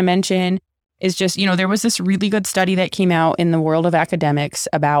did want to mention is just, there was this really good study that came out in the world of academics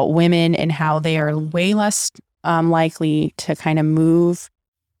about women and how they are way less likely to kind of move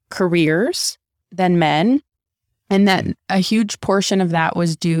careers than men. And that a huge portion of that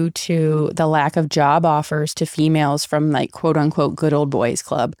was due to the lack of job offers to females from like quote unquote good old boys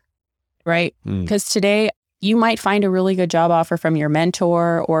club, right? Because today you might find a really good job offer from your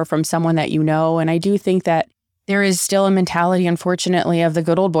mentor or from someone that you know. And I do think that there is still a mentality, unfortunately, of the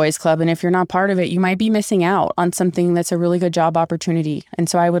good old boys club. And if you're not part of it, you might be missing out on something that's a really good job opportunity. And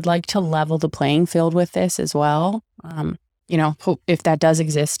so I would like to level the playing field with this as well. Hope if that does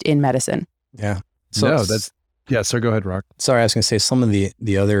exist in medicine. Yeah. So go ahead, Rock. Sorry, I was going to say some of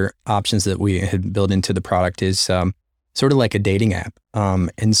the other options that we had built into the product is sort of like a dating app.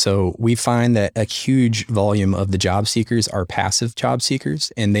 And so we find that a huge volume of the job seekers are passive job seekers,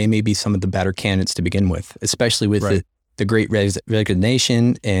 and they may be some of the better candidates to begin with, especially with the great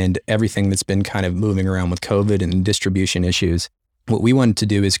resignation and everything that's been kind of moving around with COVID and distribution issues. What we wanted to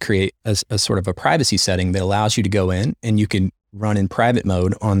do is create a sort of a privacy setting that allows you to go in and you can run in private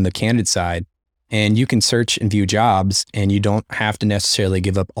mode on the candidate side, and you can search and view jobs, and you don't have to necessarily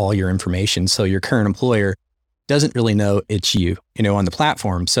give up all your information. So your current employer doesn't really know it's you, on the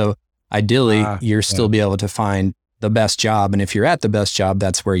platform. So ideally, you're still be able to find the best job. And if you're at the best job,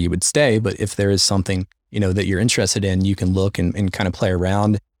 that's where you would stay. But if there is something, that you're interested in, you can look and kind of play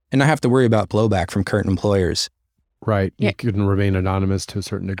around and not have to worry about blowback from current employers. Right. You can remain anonymous to a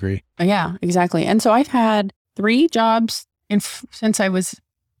certain degree. Yeah, exactly. And so I've had 3 jobs since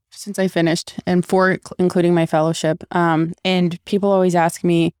I finished, and 4, including my fellowship. And people always ask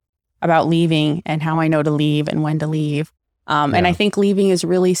me about leaving and how I know to leave and when to leave. And I think leaving is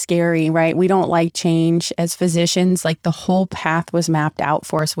really scary, right? We don't like change as physicians. Like the whole path was mapped out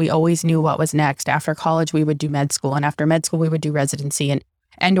for us. We always knew what was next. After college, we would do med school, and after med school, we would do residency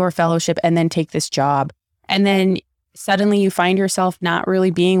and or fellowship, and then take this job. And then suddenly you find yourself not really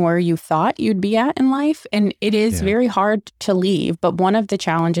being where you thought you'd be at in life. And it is very hard to leave. But one of the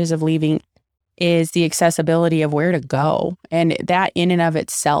challenges of leaving is the accessibility of where to go. And that in and of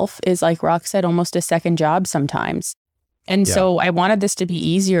itself is, like Rock said, almost a second job sometimes. And so I wanted this to be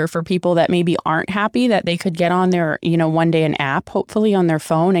easier for people that maybe aren't happy, that they could get on their, one day an app, hopefully on their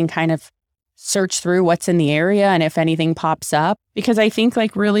phone, and kind of search through what's in the area and if anything pops up. Because I think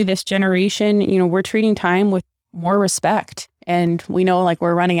like really this generation, we're treating time with more respect. And we know like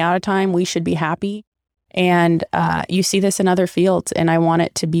we're running out of time. We should be happy. And you see this in other fields, and I want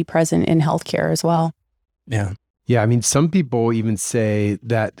it to be present in healthcare as well. Yeah. Yeah, I mean, some people even say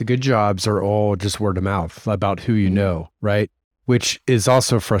that the good jobs are all just word of mouth about who you know, right? Which is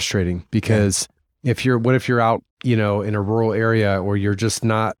also frustrating because if you're out, in a rural area or you're just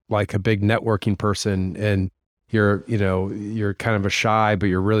not like a big networking person and you're kind of a shy, but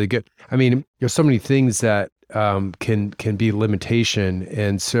you're really good. I mean, there's so many things that can be limitation.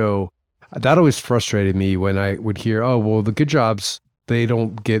 And so that always frustrated me when I would hear, oh, well, the good jobs, they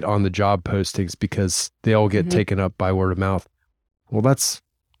don't get on the job postings because they all get taken up by word of mouth. Well, that's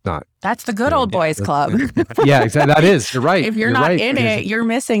not. That's the good old boys club. Yeah, exactly. That is. You're right. If you're not right, in it, you're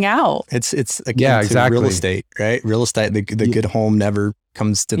missing out. It's again to real estate, right? Real estate, the good home never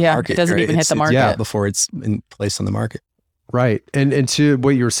comes to the market. It doesn't even hit the market before it's in place on the market. Right. And to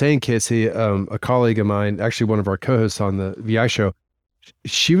what you were saying, Casey, a colleague of mine, actually one of our co-hosts on the VI show,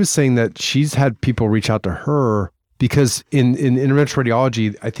 she was saying that she's had people reach out to her because in interventional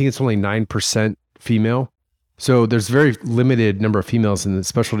radiology, I think it's only 9% female. So there's very limited number of females in the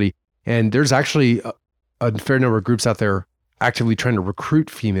specialty. And there's actually a fair number of groups out there actively trying to recruit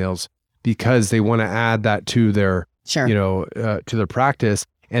females because they want to add that to their, to their practice.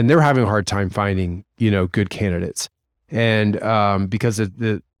 And they're having a hard time finding, good candidates. And because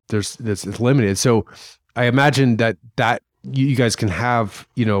it's limited. So I imagine that you guys can have,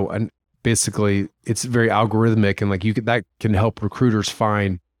 and basically it's very algorithmic and like that can help recruiters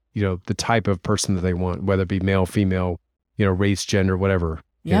find, the type of person that they want, whether it be male, female, race, gender, whatever.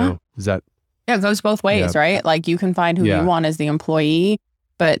 Is that? Yeah, it goes both ways, right? Like you can find who you want as the employee,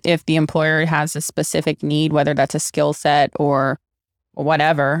 but if the employer has a specific need, whether that's a skill set or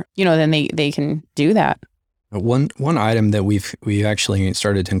whatever, then they can do that. One item that we've actually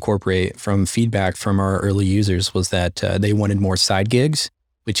started to incorporate from feedback from our early users was that they wanted more side gigs,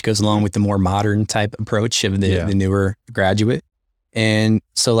 which goes along with the more modern type approach of the newer graduate. And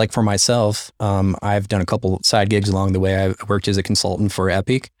so like for myself, I've done a couple side gigs along the way. I worked as a consultant for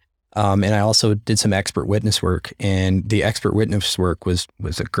Epic. And I also did some expert witness work, and the expert witness work was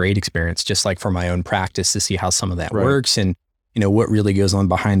a great experience, just like for my own practice to see how some of that works and, what really goes on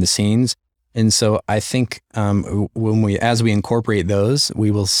behind the scenes. And so I think as we incorporate those,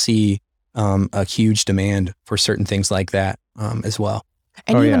 we will see a huge demand for certain things like that as well.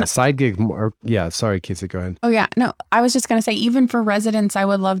 And side gig. Sorry, Casey, go ahead. Oh yeah, no, I was just going to say, even for residents, I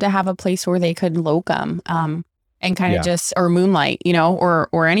would love to have a place where they could locum and kind of just, or moonlight,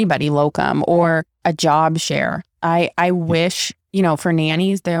 or anybody locum or a job share. I wish, for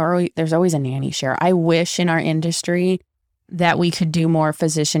nannies, there's always a nanny share. I wish in our industry that we could do more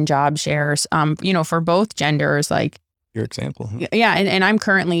physician job shares, for both genders, like your example. Yeah. And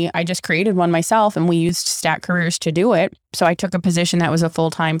I just created one myself and we used Stat Careers to do it. So I took a position that was a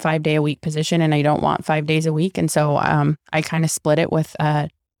full-time 5-day-a-week position and I don't want 5 days a week. And so I kind of split it with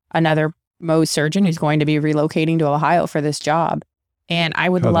another Mohs surgeon who's going to be relocating to Ohio for this job. And I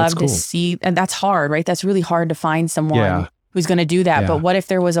would love to see, and that's hard, right? That's really hard to find someone who's going to do that. But what if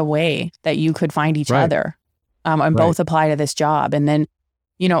there was a way that you could find each other and both apply to this job and then,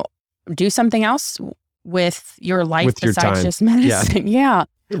 do something else with your life besides just medicine.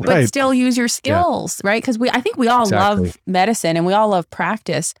 But still use your skills, right? Because I think we all love medicine and we all love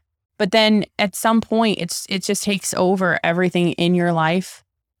practice. But then at some point, it just takes over everything in your life.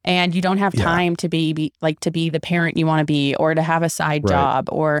 And you don't have time to be the parent you want to be, or to have a side job,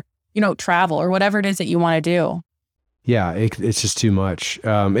 or, travel, or whatever it is that you want to do. Yeah, it's just too much.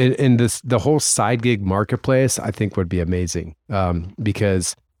 And the whole side gig marketplace, I think would be amazing.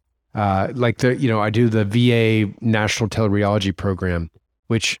 Because I do the VA National Teleradiology Program,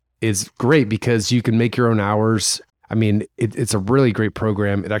 which is great because you can make your own hours. I mean, it's a really great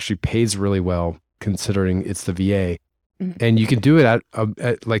program. It actually pays really well considering it's the VA. And you can do it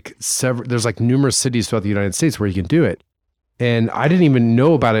at like several, there's like numerous cities throughout the United States where you can do it. And I didn't even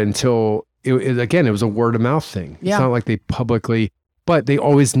know about it until it was a word of mouth thing. Yeah. It's not like they publicly, but they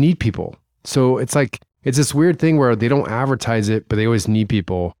always need people. So it's like, it's this weird thing where they don't advertise it, but they always need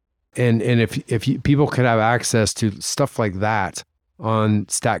people. And if people could have access to stuff like that on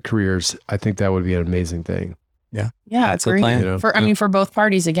Stat Careers, I think that would be an amazing thing. Yeah, that's a plan. For both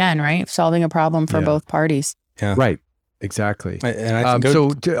parties again, right? Solving a problem for both parties. Yeah. Right. Exactly. And I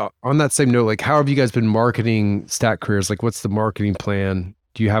think on that same note, like, how have you guys been marketing Stat Careers? Like, what's the marketing plan?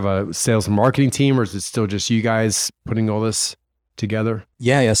 Do you have a sales and marketing team, or is it still just you guys putting all this together?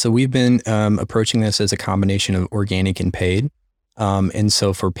 Yeah. So we've been approaching this as a combination of organic and paid. And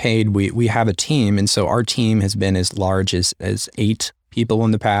so for paid, we have a team. And so our team has been as large as 8 people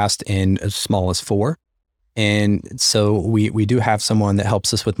in the past and as small as 4. And so we do have someone that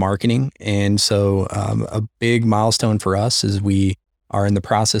helps us with marketing. And so a big milestone for us is we are in the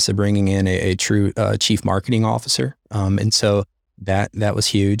process of bringing in a true chief marketing officer. And so that was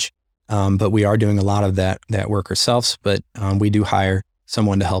huge. But we are doing a lot of that work ourselves, but we do hire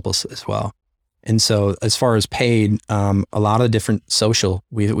someone to help us as well. And so as far as paid, a lot of different social,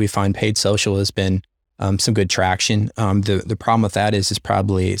 we find paid social has been some good traction. The problem with that is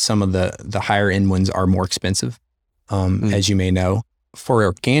probably some of the higher end ones are more expensive, as you may know. For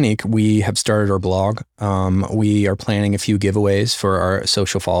organic, we have started our blog. We are planning a few giveaways for our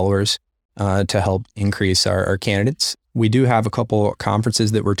social followers to help increase our candidates. We do have a couple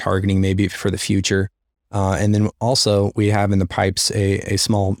conferences that we're targeting maybe for the future. And then also we have in the pipes a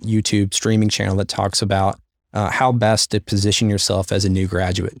small YouTube streaming channel that talks about how best to position yourself as a new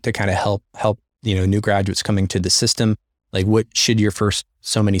graduate to kind of help new graduates coming to the system. Like what should your first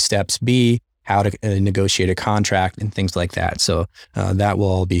so many steps be, how to negotiate a contract and things like that. So that will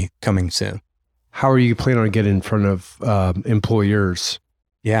all be coming soon. How are you planning on getting in front of employers?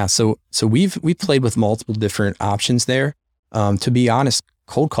 Yeah, so we've played with multiple different options there. To be honest,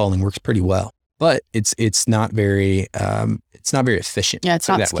 cold calling works pretty well, but it's not very efficient. Yeah, it's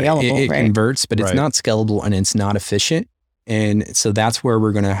not scalable. It right? converts, but it's not scalable and it's not efficient. And so that's where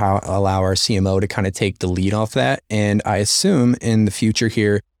we're going to allow our CMO to kind of take the lead off that. And I assume in the future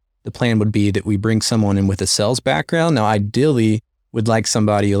here, the plan would be that we bring someone in with a sales background. Now, ideally, would like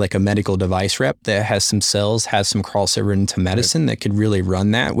somebody like a medical device rep that has some sales, has some crossover into medicine that could really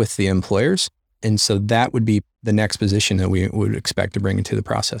run that with the employers. And so that would be the next position that we would expect to bring into the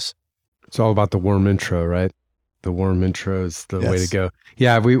process. It's all about the warm intro, right? The warm intro is the way to go.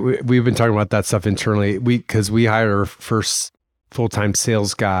 Yeah, we've been talking about that stuff internally. Because we hired our first full-time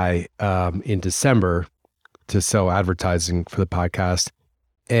sales guy in December to sell advertising for the podcast.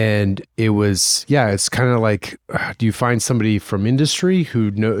 And it was, it's kind of like, do you find somebody from industry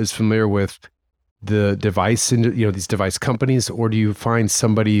who is familiar with the device, these device companies, or do you find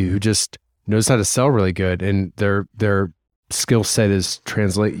somebody who just knows how to sell really good and their skill set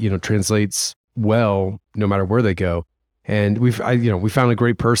translates well no matter where they go? And we found a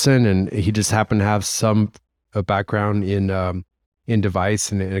great person, and he just happened to have a background in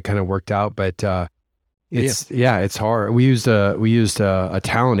device, and it kind of worked out, but. It's hard. We used a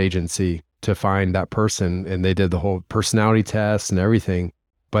talent agency to find that person, and they did the whole personality test and everything.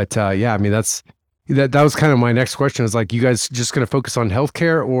 But I mean, that was kind of my next question, is like, you guys just going to focus on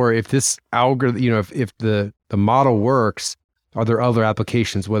healthcare, or if this algorithm, if the model works, are there other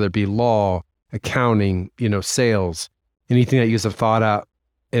applications, whether it be law, accounting, sales, anything that you guys have thought out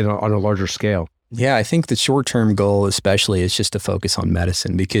on a larger scale? Yeah, I think the short-term goal especially is just to focus on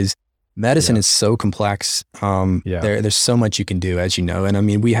medicine, because medicine is so complex. There's so much you can do, as you know. And I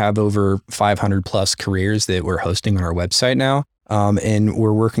mean, we have over 500 plus careers that we're hosting on our website now. And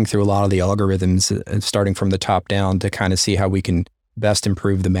we're working through a lot of the algorithms, starting from the top down, to kind of see how we can best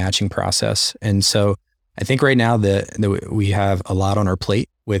improve the matching process. And so I think right now that we have a lot on our plate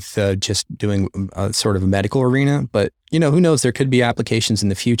with just doing sort of a medical arena. But, who knows, there could be applications in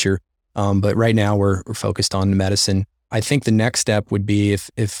the future. But right now we're focused on medicine. I think the next step would be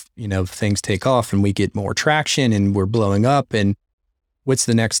if things take off and we get more traction and we're blowing up, and what's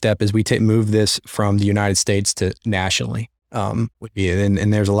the next step is we move this from the United States to nationally, would be,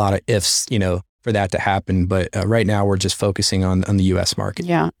 and there's a lot of ifs, for that to happen. But right now we're just focusing on the US market.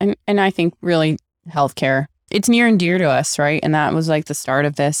 Yeah. And I think really healthcare, it's near and dear to us, right? And that was like the start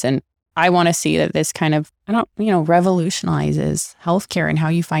of this. And I want to see that this kind of, revolutionizes healthcare and how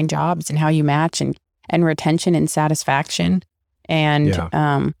you find jobs and how you match and retention and satisfaction and,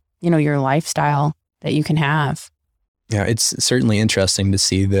 your lifestyle that you can have. Yeah, it's certainly interesting to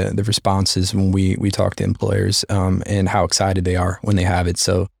see the responses when we talk to employers and how excited they are when they have it.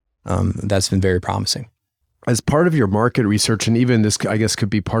 So that's been very promising. As part of your market research, and even this, I guess, could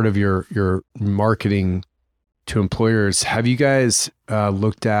be part of your marketing to employers, have you guys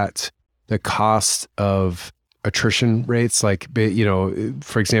looked at the cost of attrition rates? Like,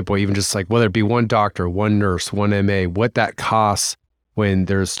 for example, even just like whether it be one doctor, one nurse, one MA, what that costs when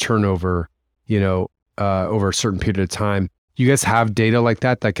there's turnover, over a certain period of time. You guys have data like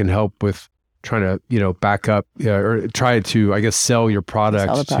that can help with trying to, back up or try to, I guess, sell your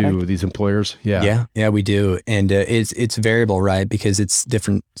product to these employers? Yeah, we do. And it's variable, right? Because it's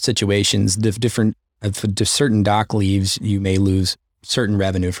different situations, different, if certain doc leaves, you may lose certain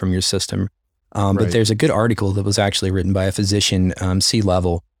revenue from your system. But there's a good article that was actually written by a physician,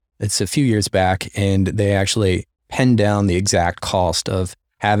 C-level. It's a few years back, and they actually penned down the exact cost of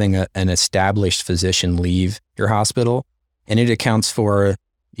having an established physician leave your hospital. And it accounts for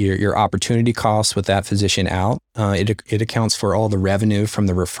your opportunity costs with that physician out. It accounts for all the revenue from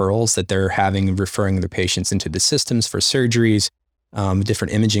the referrals that they're having, referring their patients into the systems for surgeries,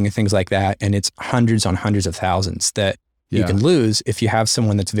 different imaging and things like that. And it's hundreds on hundreds of thousands that you can lose if you have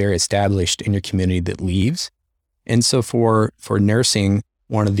someone that's very established in your community that leaves. And so for nursing,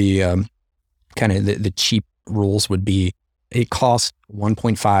 one of the kind of the cheap rules would be it costs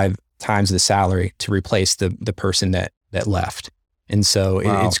 1.5 times the salary to replace the person that left. And so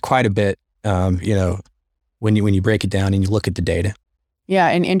it's quite a bit, when you break it down and you look at the data. Yeah.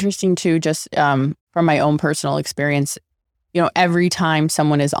 And interesting too, just from my own personal experience, every time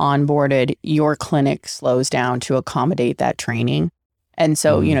someone is onboarded, your clinic slows down to accommodate that training. And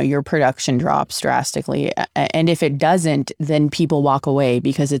so, your production drops drastically. And if it doesn't, then people walk away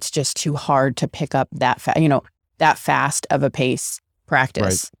because it's just too hard to pick up that fast of a pace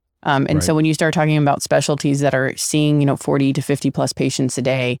practice. Right. So when you start talking about specialties that are seeing, 40 to 50 plus patients a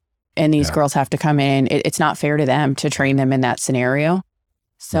day, and these girls have to come in, it's not fair to them to train them in that scenario.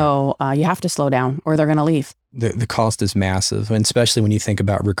 So you have to slow down or they're going to leave. The cost is massive, and especially when you think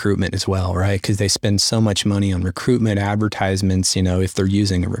about recruitment as well, right? Because they spend so much money on recruitment advertisements, if they're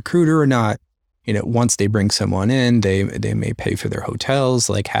using a recruiter or not. Once they bring someone in, they may pay for their hotels,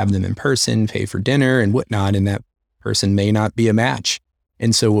 like have them in person, pay for dinner and whatnot, and that person may not be a match.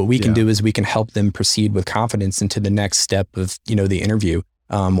 And so what we can do is we can help them proceed with confidence into the next step of, the interview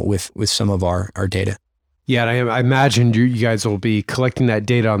with some of our data. Yeah, and I imagine you guys will be collecting that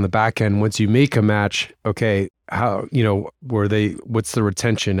data on the back end once you make a match. Okay, how, what's the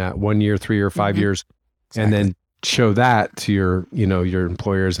retention at 1 year, 3 or 5 years? Exactly. And then show that to your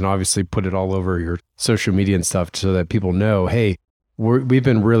employers, and obviously put it all over your social media and stuff so that people know, hey, we've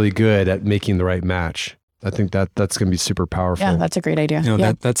been really good at making the right match. I think that's going to be super powerful. Yeah, that's a great idea.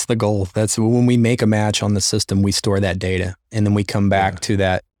 That's the goal. That's when we make a match on the system, we store that data, and then we come back to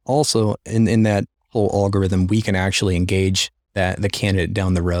that. Also, in that whole algorithm, we can actually engage the candidate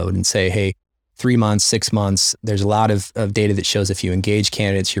down the road and say, hey, 3 months, 6 months, there's a lot of data that shows if you engage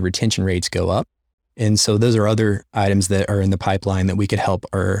candidates, your retention rates go up. And so those are other items that are in the pipeline that we could help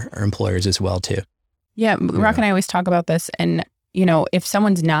our employers as well too. Yeah, Rock and I always talk about this. And, if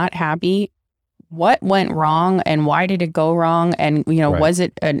someone's not happy, what went wrong and why did it go wrong? And, was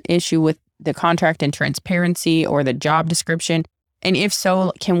it an issue with the contract and transparency or the job description? And if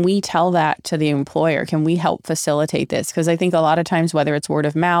so, can we tell that to the employer? Can we help facilitate this? Because I think a lot of times, whether it's word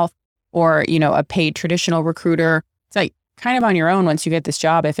of mouth or, a paid traditional recruiter, it's like kind of on your own once you get this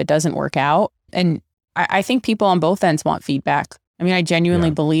job if it doesn't work out. And I think people on both ends want feedback. I mean, I genuinely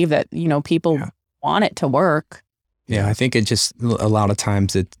believe that, people want it to work. Yeah, I think it just a lot of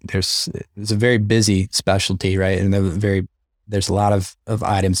times it's a very busy specialty, right? And there's a lot of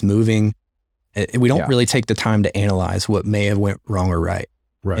items moving. We don't really take the time to analyze what may have went wrong or right.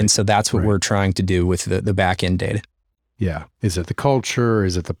 Right. And so that's what we're trying to do with the back end data. Yeah. Is it the culture?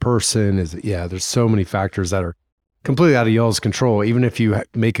 Is it the person? There's so many factors that are completely out of y'all's control. Even if you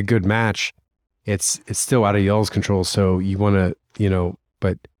make a good match, it's still out of y'all's control. So you want to,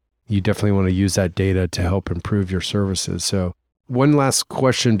 but you definitely want to use that data to help improve your services. So one last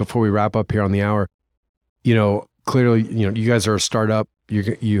question before we wrap up here on the hour. Clearly, you guys are a startup.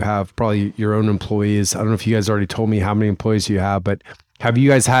 You have probably your own employees. I don't know if you guys already told me how many employees you have, but have you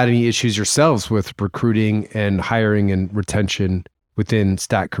guys had any issues yourselves with recruiting and hiring and retention within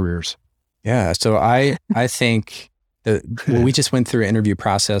Stat Careers? Yeah. So I think we just went through an interview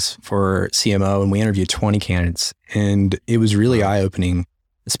process for CMO and we interviewed 20 candidates, and it was really eye-opening,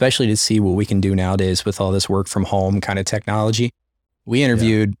 especially to see what we can do nowadays with all this work from home kind of technology. We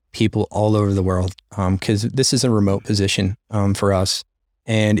interviewed people all over the world because this is a remote position for us.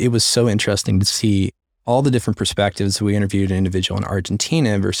 And it was so interesting to see all the different perspectives. We interviewed an individual in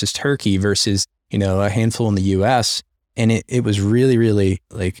Argentina versus Turkey versus, a handful in the US. And it was really, really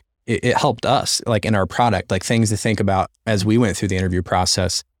like, it helped us like in our product, like things to think about as we went through the interview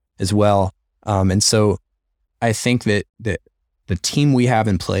process as well. And so I think that the team we have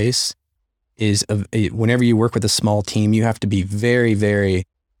in place is whenever you work with a small team, you have to be very, very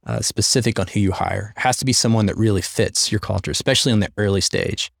specific on who you hire. It has to be someone that really fits your culture, especially on the early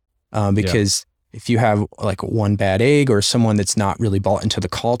stage. Because if you have like one bad egg or someone that's not really bought into the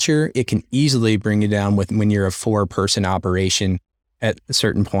culture, it can easily bring you down when you're a 4-person operation at a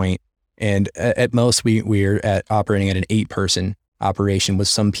certain point. And at most we're operating at an 8-person operation with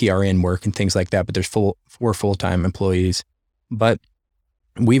some PRN work and things like that, but there's 4 full-time employees. But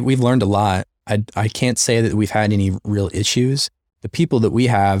we've learned a lot. I can't say that we've had any real issues. The people that we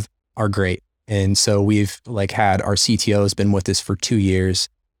have are great. And so we've had our CTO has been with us for 2 years.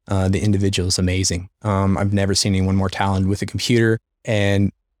 The individual is amazing. I've never seen anyone more talented with a computer.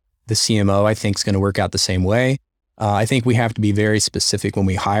 And the CMO, I think, is going to work out the same way. I think we have to be very specific when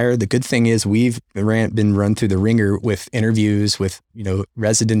we hire. The good thing is we've been run through the ringer with interviews, with,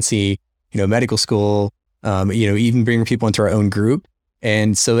 residency, medical school, even bringing people into our own group.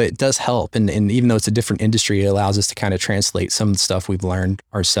 And so it does help. And even though it's a different industry, it allows us to kind of translate some of the stuff we've learned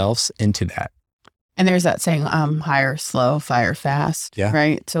ourselves into that. And there's that saying, hire slow, fire fast. Yeah.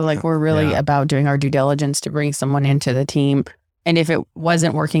 Right. So we're really about doing our due diligence to bring someone into the team. And if it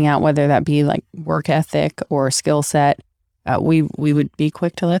wasn't working out, whether that be like work ethic or skill set, we would be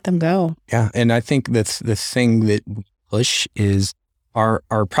quick to let them go. Yeah. And I think that's the thing that we push is our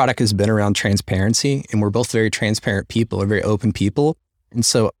product has been around transparency, and we're both very transparent people, we're very open people. And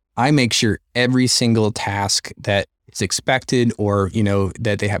so I make sure every single task that is expected or,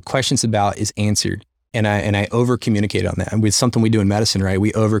 that they have questions about is answered. And I over communicate on that. And with something we do in medicine, right?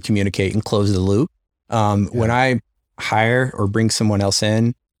 We over communicate and close the loop. When I hire or bring someone else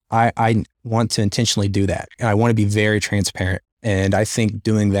in, I want to intentionally do that. And I want to be very transparent. And I think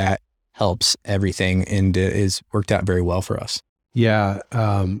doing that helps everything and is worked out very well for us. Yeah.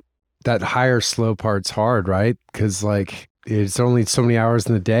 That hire slow part's hard, right? Because it's only so many hours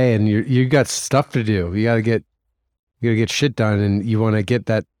in the day and you got stuff to do. You gotta get shit done and you want to get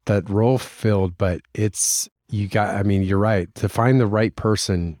that role filled, but you're right. To find the right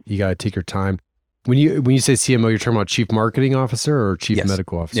person, you got to take your time. When you say CMO, you're talking about chief marketing officer or chief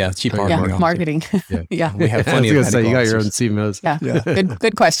medical officer? Yeah, chief marketing. Yeah. Yeah. We have plenty of you got your own CMOs. Yeah.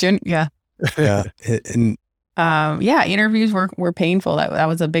 Good question. Yeah. Yeah. And interviews were painful. That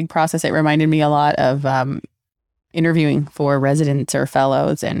was a big process. It reminded me a lot of interviewing for residents or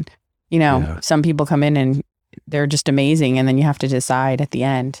fellows. And, some people come in and they're just amazing. And then you have to decide at the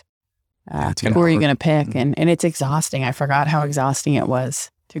end, who are you going to pick? And it's exhausting. I forgot how exhausting it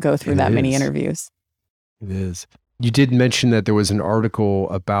was to go through that many interviews. It is. You did mention that there was an article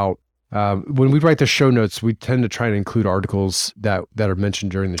about, when we write the show notes, we tend to try and include articles that are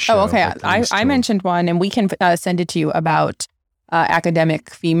mentioned during the show. Oh, okay. I mentioned one, and we can send it to you about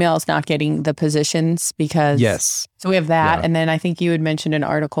academic females not getting the positions because. Yes. So we have that. Yeah. And then I think you had mentioned an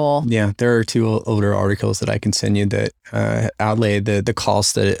article. Yeah, there are 2 older articles that I can send you that outlay the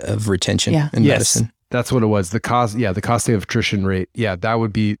cost of retention in medicine. That's what it was. The cost of attrition rate. Yeah,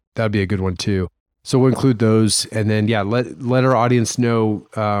 that'd be a good one too. So we'll include those, and then let our audience know,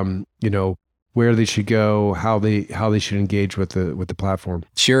 where they should go, how they should engage with the platform.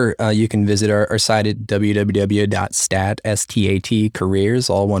 Sure, you can visit our site at www.statcareers,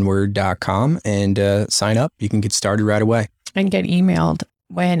 all one word.com, and sign up. You can get started right away And get emailed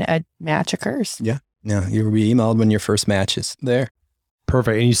when a match occurs. Yeah, you'll be emailed when your first match is there.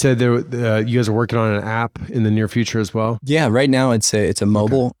 Perfect. And you said you guys are working on an app in the near future as well? Yeah, right now it's a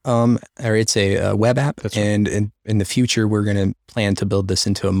mobile or it's a web app. That's right. And in the future, we're going to plan to build this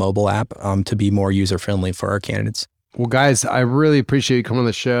into a mobile app to be more user-friendly for our candidates. Well, guys, I really appreciate you coming on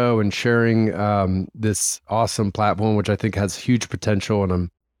the show and sharing this awesome platform, which I think has huge potential. And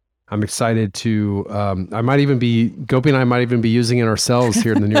I'm excited to, Gopi and I might even be using it ourselves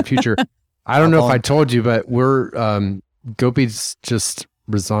here in the near future. I don't know if I told you, but we're, Gopi's just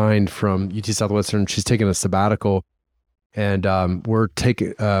resigned from UT Southwestern. She's taking a sabbatical, and we're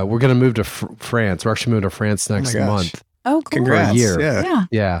going to move to France. We're actually moving to France next month. Oh, cool. For a year.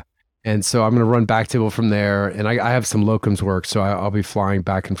 Yeah. And so I'm going to run Backtable from there, and I have some locums work, so I'll be flying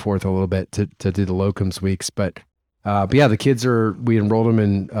back and forth a little bit to do the locums weeks. But the kids we enrolled them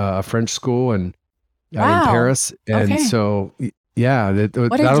in a French school and in Paris, and so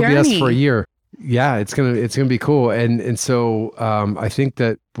that'll be us for a year. Yeah, it's gonna be cool, and so I think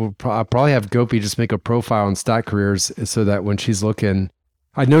that I'll probably have Gopi just make a profile on Stat Careers so that when she's looking,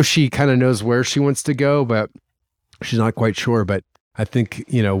 I know she kind of knows where she wants to go, but she's not quite sure. But I think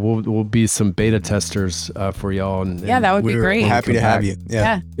we'll be some beta testers for y'all, and that would be great. Happy to have you.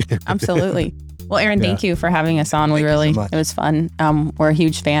 Yeah, absolutely. Well, Aaron, thank you for having us on. It was fun. We're a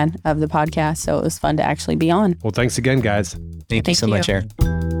huge fan of the podcast, so it was fun to actually be on. Well, thanks again, guys. Thank you so much, Aaron.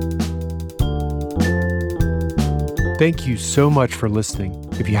 Thank you so much for listening.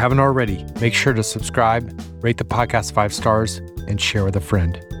 If you haven't already, make sure to subscribe, rate the podcast 5 stars, and share with a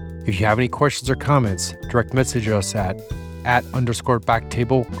friend. If you have any questions or comments, direct message us at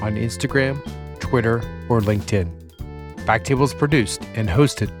 @_Backtable on Instagram, Twitter, or LinkedIn. Backtable is produced and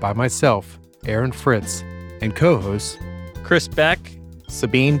hosted by myself, Aaron Fritz, and co-hosts Chris Beck,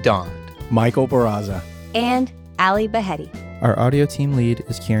 Sabine Dond, Michael Barraza, and Ali Behetti. Our audio team lead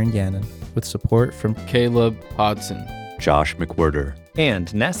is Kieran Gannon, with support from Caleb Hodson, Josh McWhirter,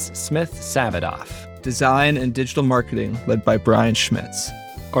 and Ness Smith-Savadoff. design and digital marketing led by Brian Schmitz.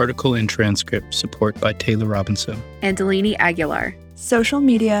 Article and transcript support by Taylor Robinson. And Delaney Aguilar. Social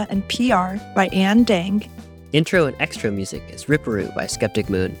Media and PR by Ann Dang. Intro and extra music is Ripperoo by Skeptic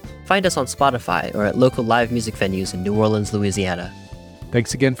Moon. Find us on Spotify or at local live music venues in New Orleans, Louisiana.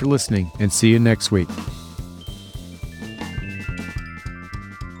 Thanks again for listening, and see you next week.